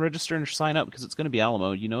go ahead and register and sign up because it's going to be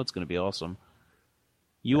Alamo. You know it's going to be awesome.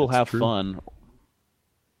 You will That's have true. fun.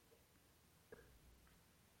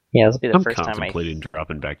 yeah, this will be the I'm first time I. contemplating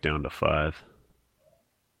dropping back down to 5.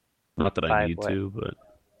 Not that I 5 need what? to, but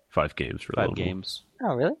 5 games for 5 Lone Wolf. games.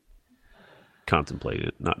 Oh, really? Contemplate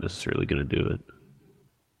it, not necessarily going to do it.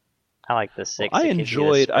 I like the 6. I It gives you the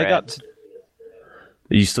enjoyed. I got spread.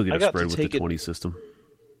 to, You still get I a got spread to with the take it- 20 system.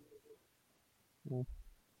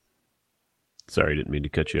 Sorry, I didn't mean to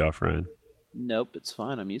cut you off, Ryan. Nope, it's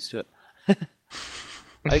fine. I'm used to it.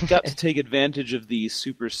 I got to take advantage of the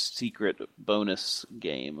super secret bonus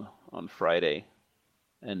game on Friday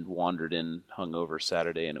and wandered in hungover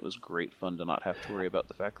Saturday, and it was great fun to not have to worry about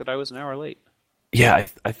the fact that I was an hour late. Yeah,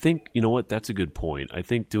 I think, you know what, that's a good point. I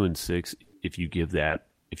think doing 6, if you put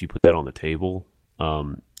that on the table,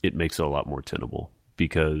 it makes it a lot more tenable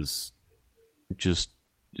because just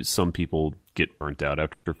some people get burnt out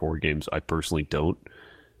after 4 games. I personally don't,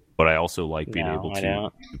 but I also like being No, able I to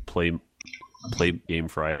don't. play Game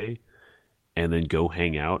Friday and then go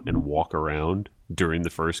hang out and walk around during the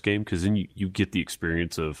first game, because then you get the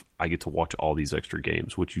experience of, I get to watch all these extra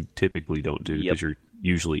games, which you typically don't do because you're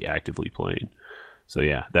usually actively playing. So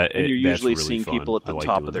yeah, And you're that's usually really seeing fun. people at I the like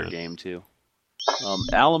top doing of their that. game too.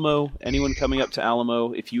 Alamo, anyone coming up to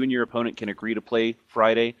Alamo, if you and your opponent can agree to play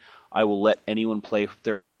Friday, I will let anyone play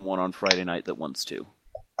their one on Friday night that wants to.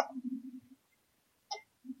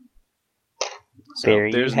 So There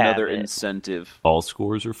you there's have another it. incentive. All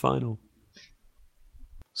scores are final.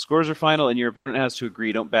 Scores are final, and your opponent has to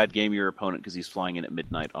agree. Don't bad game your opponent because he's flying in at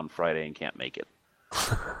midnight on Friday and can't make it.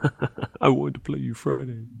 I wanted to play you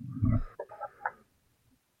Friday.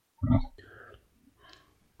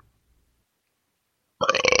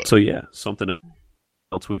 So yeah, something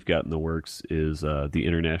else we've got in the works is the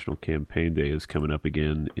International Campaign Day is coming up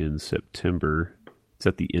again in September. It's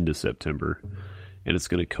at the end of September, and it's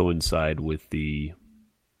going to coincide with the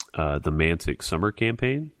Mantic summer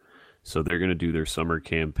campaign. So they're going to do their summer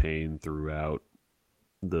campaign throughout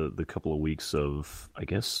the couple of weeks of, I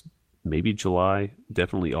guess, maybe July,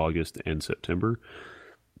 definitely August and September.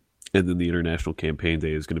 And then the International Campaign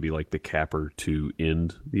Day is going to be like the capper to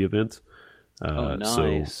end the event.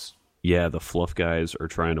 So, yeah, the Fluff guys are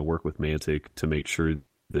trying to work with Mantic to make sure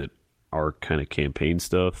that our kind of campaign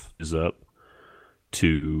stuff is up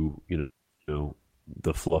to, you know,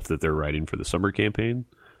 the fluff that they're writing for the summer campaign,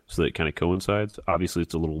 so that it kind of coincides. Obviously,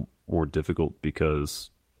 it's a little more difficult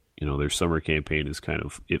because, you know, their summer campaign is kind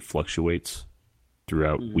of, it fluctuates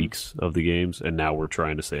throughout weeks of the games, and now we're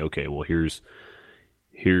trying to say, okay, well, here's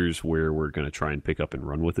where we're going to try and pick up and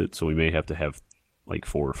run with it. So we may have to have like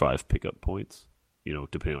 4 or 5 pickup points, you know,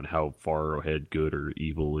 depending on how far ahead good or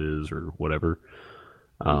evil is or whatever.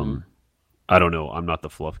 I don't know. I'm not the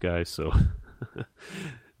fluff guy, so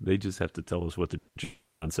they just have to tell us what the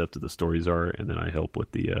concept of the stories are, and then I help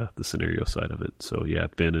with the scenario side of it. So yeah,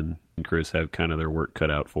 Ben and Chris have kind of their work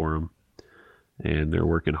cut out for them, and they're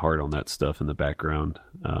working hard on that stuff in the background.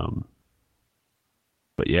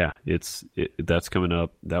 But yeah, that's coming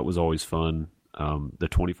up. That was always fun. The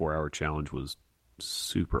 24-hour challenge was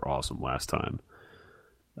super awesome last time.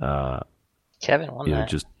 Kevin won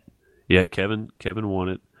that. Kevin won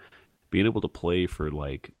it. Being able to play for,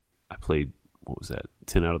 like, I played, what was that,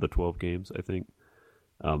 10 out of the 12 games, I think.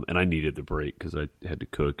 And I needed the break because I had to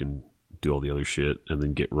cook and do all the other shit and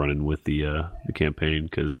then get running with the campaign,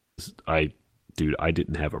 because I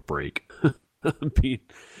didn't have a break. being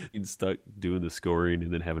stuck doing the scoring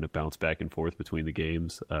and then having to bounce back and forth between the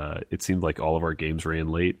games. It seemed like all of our games ran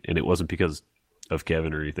late, and it wasn't because of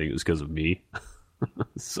Kevin or anything. It was because of me.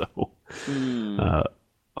 So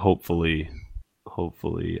hopefully I'll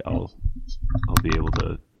be able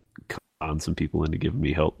to con some people into giving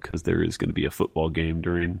me help, because there is going to be a football game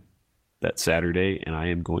during that Saturday, and I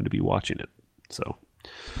am going to be watching it. So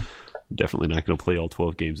I'm definitely not going to play all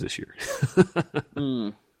 12 games this year.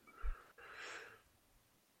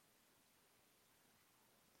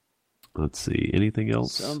 Let's see. Anything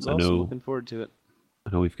else? Sounds awesome. Looking forward to it. I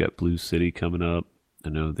know we've got Blue City coming up. I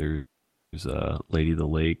know there's Lady of the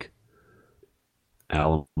Lake,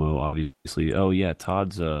 Alamo, obviously. Oh yeah,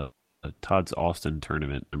 Todd's Austin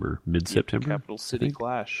tournament, number mid-September. Capital City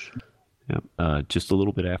Clash. Yeah, just a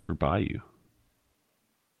little bit after Bayou.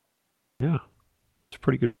 Yeah, it's a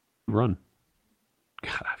pretty good run.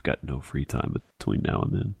 God, I've got no free time between now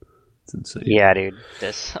and then. It's insane. Yeah, dude.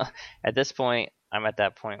 At this point, I'm at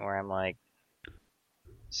that point where I'm like,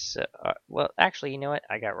 so, well, actually, you know what?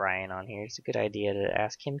 I got Ryan on here. It's a good idea to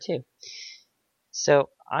ask him too. So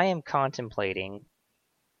I am contemplating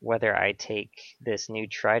whether I take this new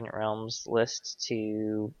Trident Realms list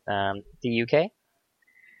to the UK,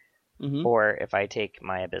 or if I take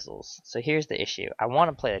my Abyssals. So here's the issue. I want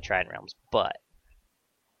to play the Trident Realms, but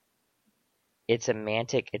it's an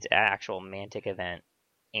actual Mantic event,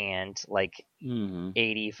 and like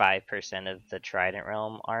 85% of the Trident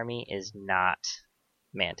Realm army is not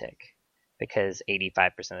Mantic, because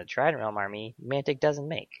 85% of the Trident Realm army Mantic doesn't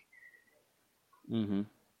make. The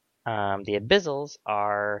Abyssals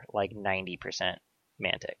are like 90%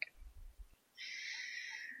 Mantic.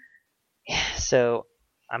 So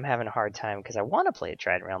I'm having a hard time because I want to play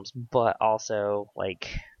Trident Realms, but also like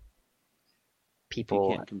people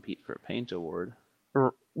You can't compete for a paint award.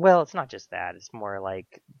 Well, it's not just that. It's more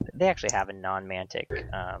like they actually have a non-Mantic.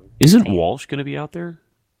 Isn't paint. Walsh going to be out there?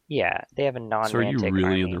 Yeah, they have a non-Mantic. So are you really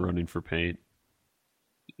army. in the running for paint?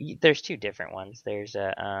 There's 2 different ones. There's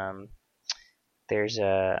a There's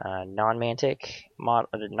a non-mantic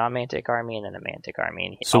non-mantic army, and then a mantic army.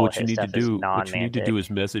 And So all what of you his need to stuff is do, what you need to non-mantic. do is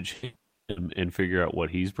message him and figure out what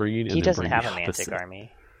he's bringing. And He then doesn't bring have the a mantic opposite.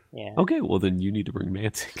 army. Yeah. Okay, well then you need to bring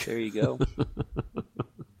Mantic. There you go.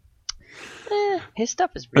 His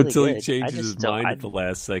stuff is really Until good. he changes I just his don't- mind I- at the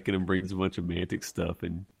last second and brings a bunch of Mantic stuff.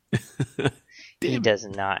 And He does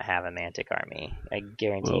not have a mantic army. I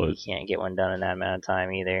guarantee Well, he can't get one done in that amount of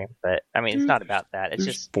time either. But I mean, it's not about that. It's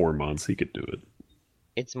there's just 4 months he could do it.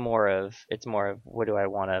 it's more of what do I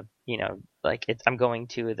want to like I'm going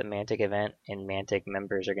to the Mantic event and Mantic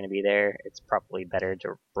members are going to be there. It's probably better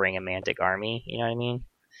to bring a Mantic army. You know what I mean?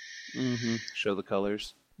 Mm-hmm. Show the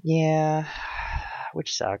colors. Yeah,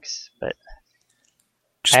 which sucks. But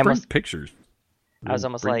Just I bring almost- pictures. I was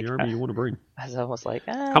almost bring like, the army you want to bring. I was almost like,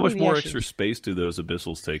 How much maybe more I should- extra space do those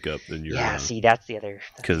abyssals take up than your? Yeah, see, that's the other.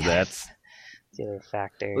 because that's the other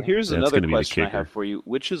factor. Well, here's That's another gonna be the question I kicker. have for you.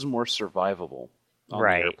 Which is more survivable on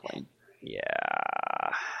Right. the airplane?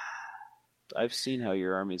 Yeah, I've seen how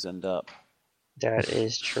your armies end up. that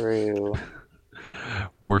is true.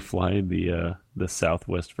 we're flying the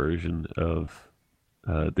Southwest version of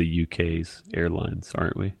the UK's airlines,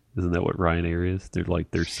 aren't we? Isn't that what Ryanair is?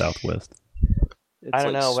 They're Southwest. It's I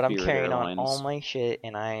don't like know, but I'm Spirit carrying on Airlines. all my shit,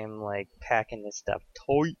 and I am like packing this stuff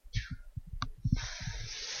tight.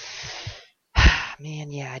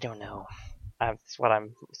 Man, yeah, I don't know. That's what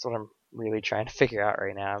I'm really trying to figure out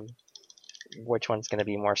right now. Which one's going to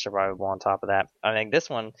be more survivable on top of that? I think this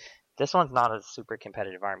one's not a super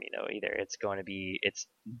competitive army though either. It's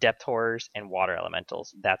depth horrors and water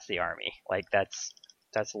elementals. That's the army. Like that's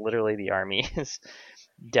literally the army is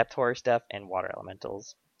depth horror stuff and water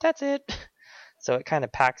elementals. That's it. So it kind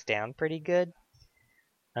of packs down pretty good.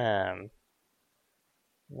 I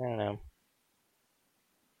don't know.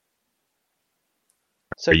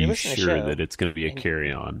 So Are if you you listen to the sure show, that it's going to be a and-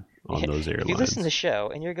 carry-on on those if airlines? you listen to the show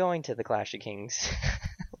and you're going to the Clash of Kings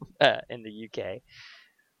in the UK,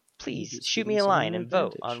 please Just shoot give me them a some line and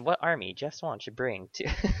vote advantage. on what army Jeff Swan should bring to.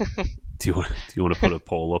 Do you want to put a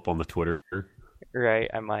poll up on the Twitter? Right,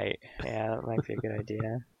 I might. Yeah, that might be a good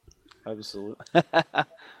idea. Absolutely.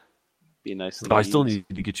 Be nice. Oh, I still need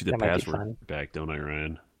to get you the That might be password fun. back, don't I,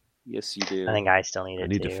 Ryan? Yes, you do. I think I still need it I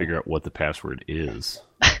need too. to figure out what the password is.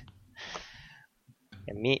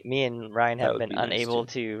 And me and Ryan That have would been be nice, unable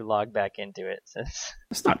too. to log back into it since.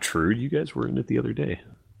 That's not true. You guys were in it the other day.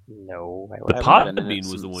 No, I The haven't pod been in it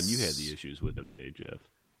bean was the one you had since- the issues with, okay, Jeff.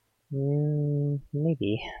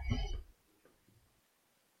 Maybe.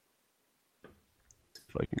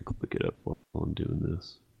 If I can click it up while I'm doing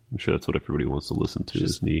this. I'm sure that's what everybody wants to listen to,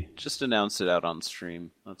 Just- is me. Just announce it out on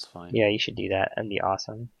stream. That's fine. Yeah, you should do that. That'd be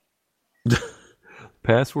awesome.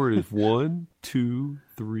 Password is 1, 2,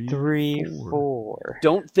 3, 3, 4. 4.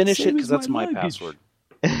 Don't finish Same it because as that's my my luggage. password.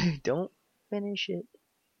 Don't finish it.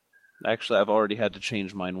 Actually, I've already had to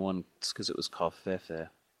change mine once because it was Kofefe.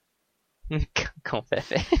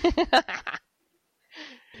 Confefe.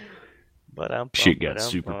 Shit got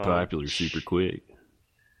super popular super quick.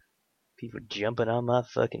 People jumping on my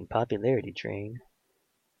fucking popularity train.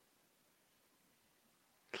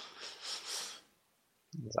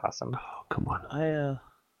 It's awesome. Oh, come on.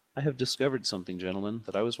 I have discovered something, gentlemen,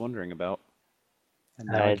 that I was wondering about, and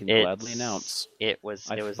now I can gladly announce It was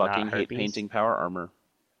I not fucking hate herpes? painting power armor.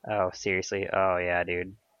 Oh, seriously? Oh yeah,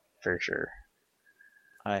 dude, for sure.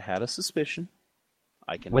 I had a suspicion.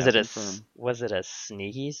 I can Was now it confirm. was it a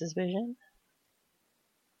sneaky suspicion?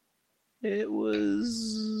 It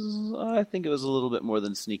was. I think it was a little bit more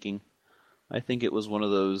than sneaking. I think it was one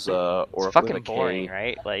of those It's fucking boring,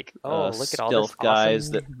 right? Like, oh, look at all this stealth guys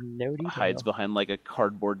awesome that no detail. hides behind like a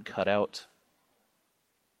cardboard cutout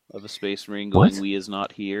of a space marine What? going, "We is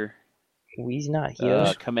not here." We's not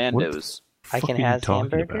here. Commandos. I Fuck can are you has talking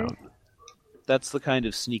hamburger? about? That's the kind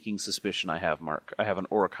of sneaking suspicion I have, Mark. I have an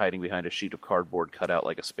orc hiding behind a sheet of cardboard cut out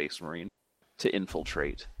like a space marine to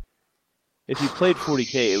infiltrate. If you played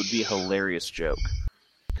 40k, it would be a hilarious joke.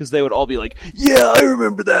 Because they would all be like, "Yeah, I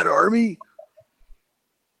remember that army!"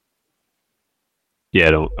 Yeah,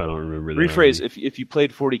 I don't remember that. Rephrase, if you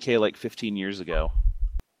played 40k like 15 years ago.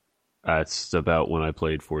 That's about when I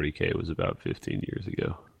played 40k. It was about 15 years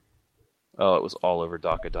ago. Oh, it was all over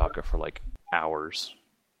Daka for like hours.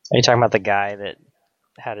 Are you talking about the guy that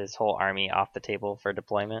had his whole army off the table for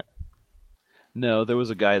deployment? No, there was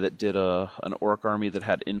a guy that did an orc army that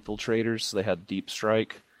had infiltrators. So they had deep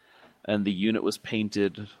strike, and the unit was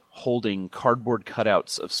painted holding cardboard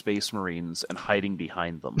cutouts of space marines and hiding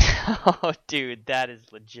behind them. Oh, dude, that is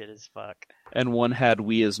legit as fuck. And one had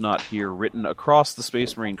 "We is not here" written across the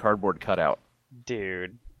space marine cardboard cutout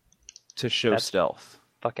Dude, to show That's- stealth.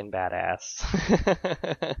 fucking badass.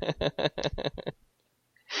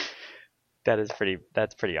 That's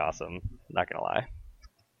pretty awesome. Not gonna lie.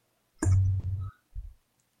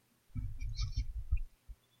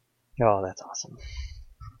 Oh, that's awesome.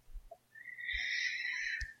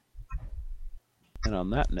 And on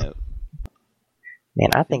that note, Man,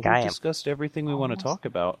 I think we've I am. discussed everything we want to talk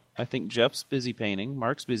about. I think Jeff's busy painting.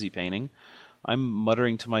 Mark's busy painting. I'm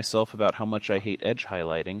muttering to myself about how much I hate edge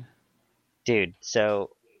highlighting. Dude,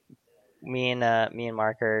 so me and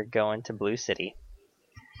Mark are going to Blue City.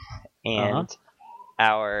 And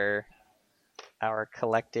our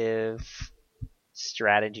collective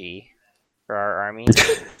strategy for our army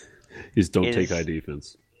Is don't take high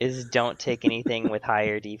defense. is don't take anything with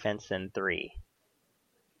higher defense than 3.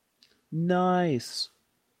 Nice.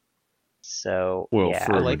 So Well, yeah,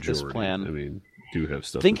 for I a like this majority, plan. I mean, do have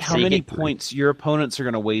stuff. Think that's how So you many get points your opponents are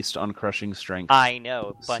going to waste on crushing strength. I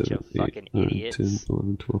know, a bunch 7, of fucking 8, 9, idiots. 10,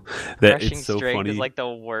 11, 12. That Crushing it's so strength funny. is like the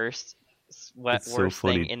worst It's so worst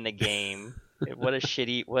funny. thing in the game. What a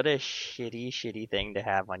shitty thing to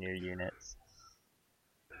have on your units.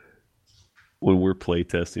 When we're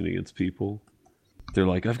playtesting against people, they're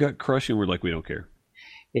like, "I've got crushing." We're like, "We don't care.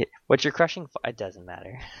 What you're crushing, it doesn't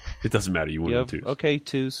matter. It doesn't matter. You win You them have, too." okay,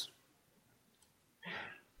 twos.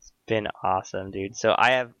 Been awesome, dude. So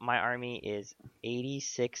I have my army is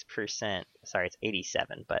 86%. Sorry, it's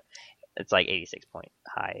 87, but it's like 86 point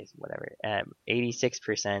high, whatever.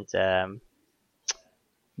 86%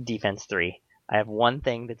 defense 3. I have one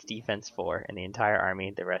thing that's defense 4 in the entire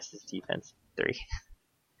army. The rest is defense 3.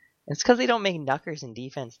 It's because they don't make knuckers in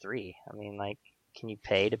defense 3. I mean, like, can you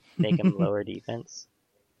pay to make them lower defense?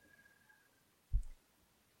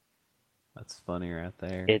 That's funny right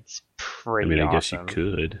there. It's I pretty mean, I awesome. guess you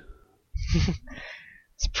could.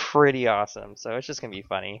 It's pretty awesome. So it's just gonna be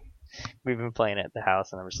funny. We've been playing it at the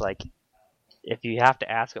house, and I'm just like, if you have to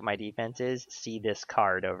ask what my defense is, see this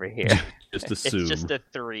card over here. Just assume. It's just a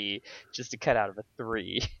 3, just a cutout of a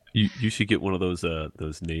 3. You should get one of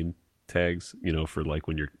those name tags, for like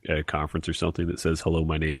when you're at a conference or something that says "Hello,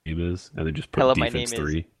 my name is," and then just put Hello, my defense name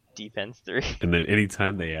 3. is defense 3. And then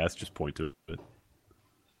anytime they ask, just point to it.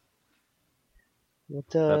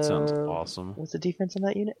 That sounds awesome. What's the defense on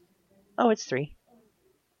that unit? Oh, it's 3.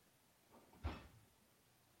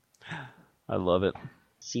 I love it.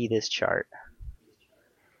 See this chart.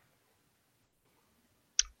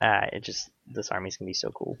 This army's gonna be so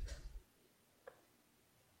cool.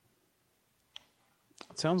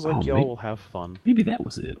 It sounds like Oh, y'all man. will have fun. Maybe that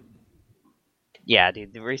was it. Yeah,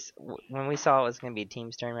 dude. When we saw it was gonna be a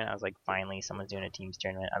teams tournament, I was like, finally, someone's doing a teams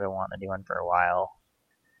tournament. I've been wanting to do one for a while.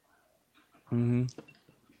 Mm-hmm.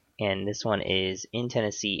 And this one is in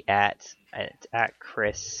Tennessee at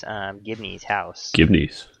Chris Gibney's house.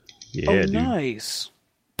 Gibney's. Yeah, Oh, dude. nice.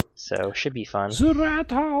 So should be fun. The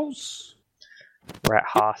Rat House. We're at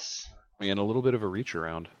Haas. And a little bit of a reach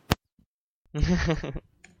around.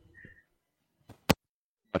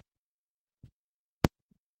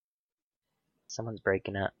 Someone's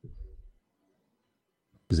breaking up.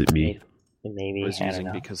 Is it me? Maybe I was I don't using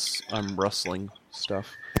know. because I'm rustling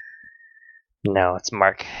stuff. No, it's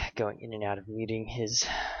Mark going in and out of muting his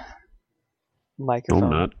No, microphone. I'm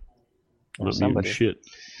not. Or I'm not somebody. muting shit.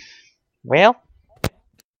 Well,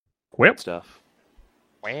 Stuff.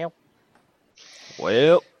 well.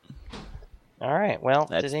 Well, All right. Well,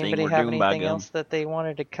 That's does the thing anybody we're have doing by anything gum. else that they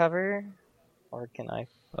wanted to cover, or can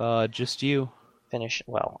I just you. finish?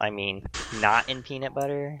 Well, I mean, not in peanut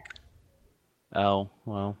butter. Oh,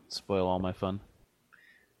 well, spoil all my fun.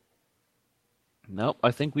 Nope,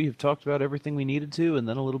 I think we've talked about everything we needed to, and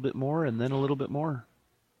then a little bit more, and then a little bit more.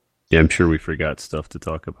 Yeah, I'm sure we forgot stuff to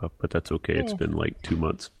talk about, but that's okay. It's Yeah. been like 2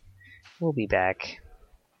 months. We'll be back.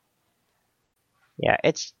 Yeah,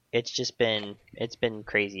 it's been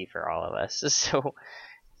crazy for all of us. So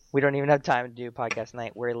we don't even have time to do a podcast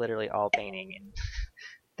tonight. We're literally all painting, and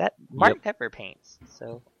that Mark Yep. Pepper paints.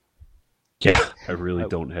 So Yeah, I really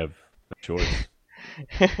don't have a choice.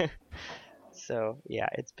 so yeah,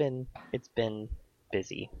 it's been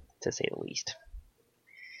busy to say the least.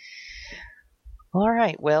 All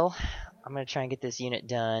right, well, I'm gonna try and get this unit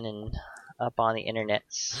done and up on the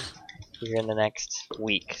internets here in the next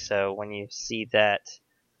week. So when you see that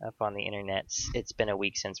up on the internets, it's been a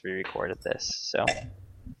week since we recorded this. So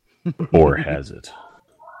Or has it?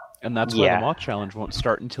 And that's why Yeah. the mock challenge won't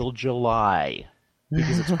start until July.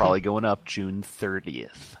 Because it's probably going up June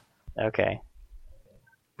 30th. okay,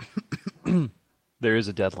 There is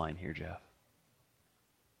a deadline here, Jeff.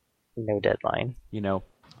 no deadline. You know,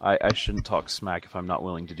 I shouldn't talk smack if I'm not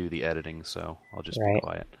willing to do the editing, so I'll just Right. be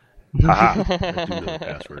quiet. Haha. I do know the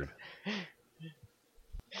password.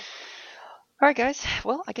 All right, guys.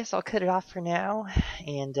 Well, I guess I'll cut it off for now,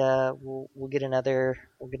 and we'll get another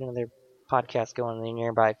podcast going in the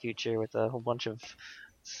nearby future with a whole bunch of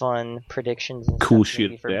fun predictions and Cool stuff,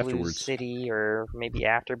 maybe shit for Blue afterwards. City or maybe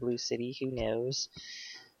after Blue City. Who knows?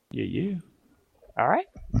 Yeah. All right.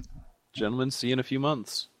 Gentlemen, see you in a few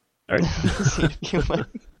months. All right. See you in a few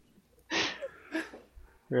months.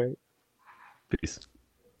 Right. Peace.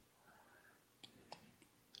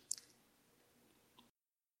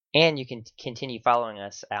 And you can continue following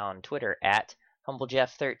us on Twitter at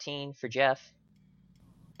HumbleJeff13 for Jeff.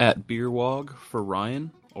 At Beerwog for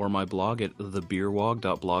Ryan, or my blog at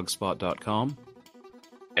thebeerwog.blogspot.com.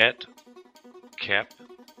 At Cap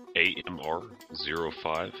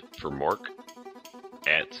AMR05 for Mark.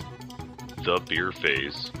 At The Beer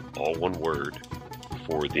Phase, all one word,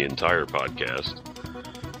 for the entire podcast.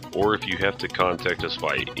 Or if you have to contact us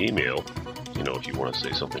by email, if you want to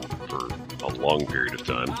say something for a long period of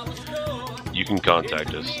time, you can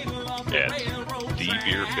contact us at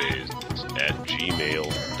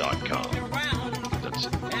thebeerphase@gmail.com. That's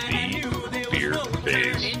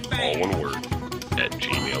thebeerphase, all one word, at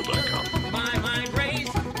gmail.com. My mind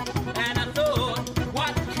raced, and I thought,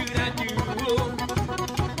 what could I do?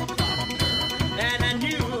 And I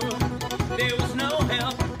knew there was no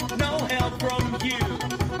help from you.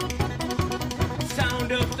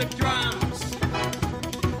 Sound of the drums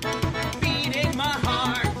beating my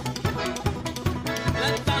heart,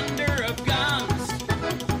 the thunder of guns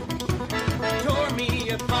tore me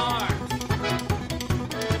apart.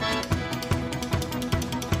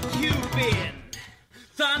 You've been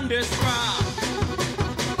thunderstruck.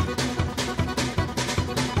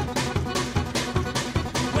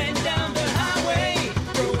 Went down the highway,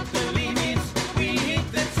 broke the limits, we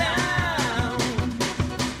hit the town.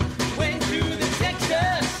 Went through the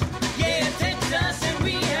Texas, and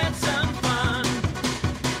we had some fun.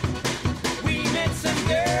 We met some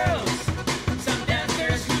girls, some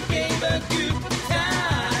dancers who gave a good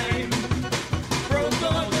time. Broke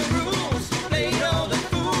all the rules, played all the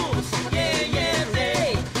fools, they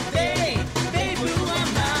blew my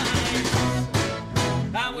mind.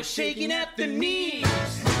 I was shaking at the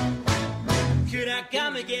knees. Could I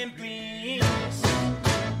come again, please?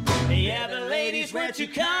 Yeah, the ladies were too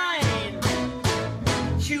kind.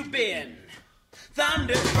 You've been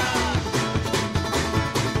thunderstruck.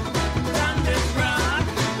 Thunderstruck.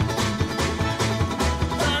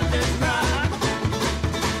 Thunderstruck.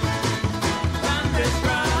 Thunderstruck.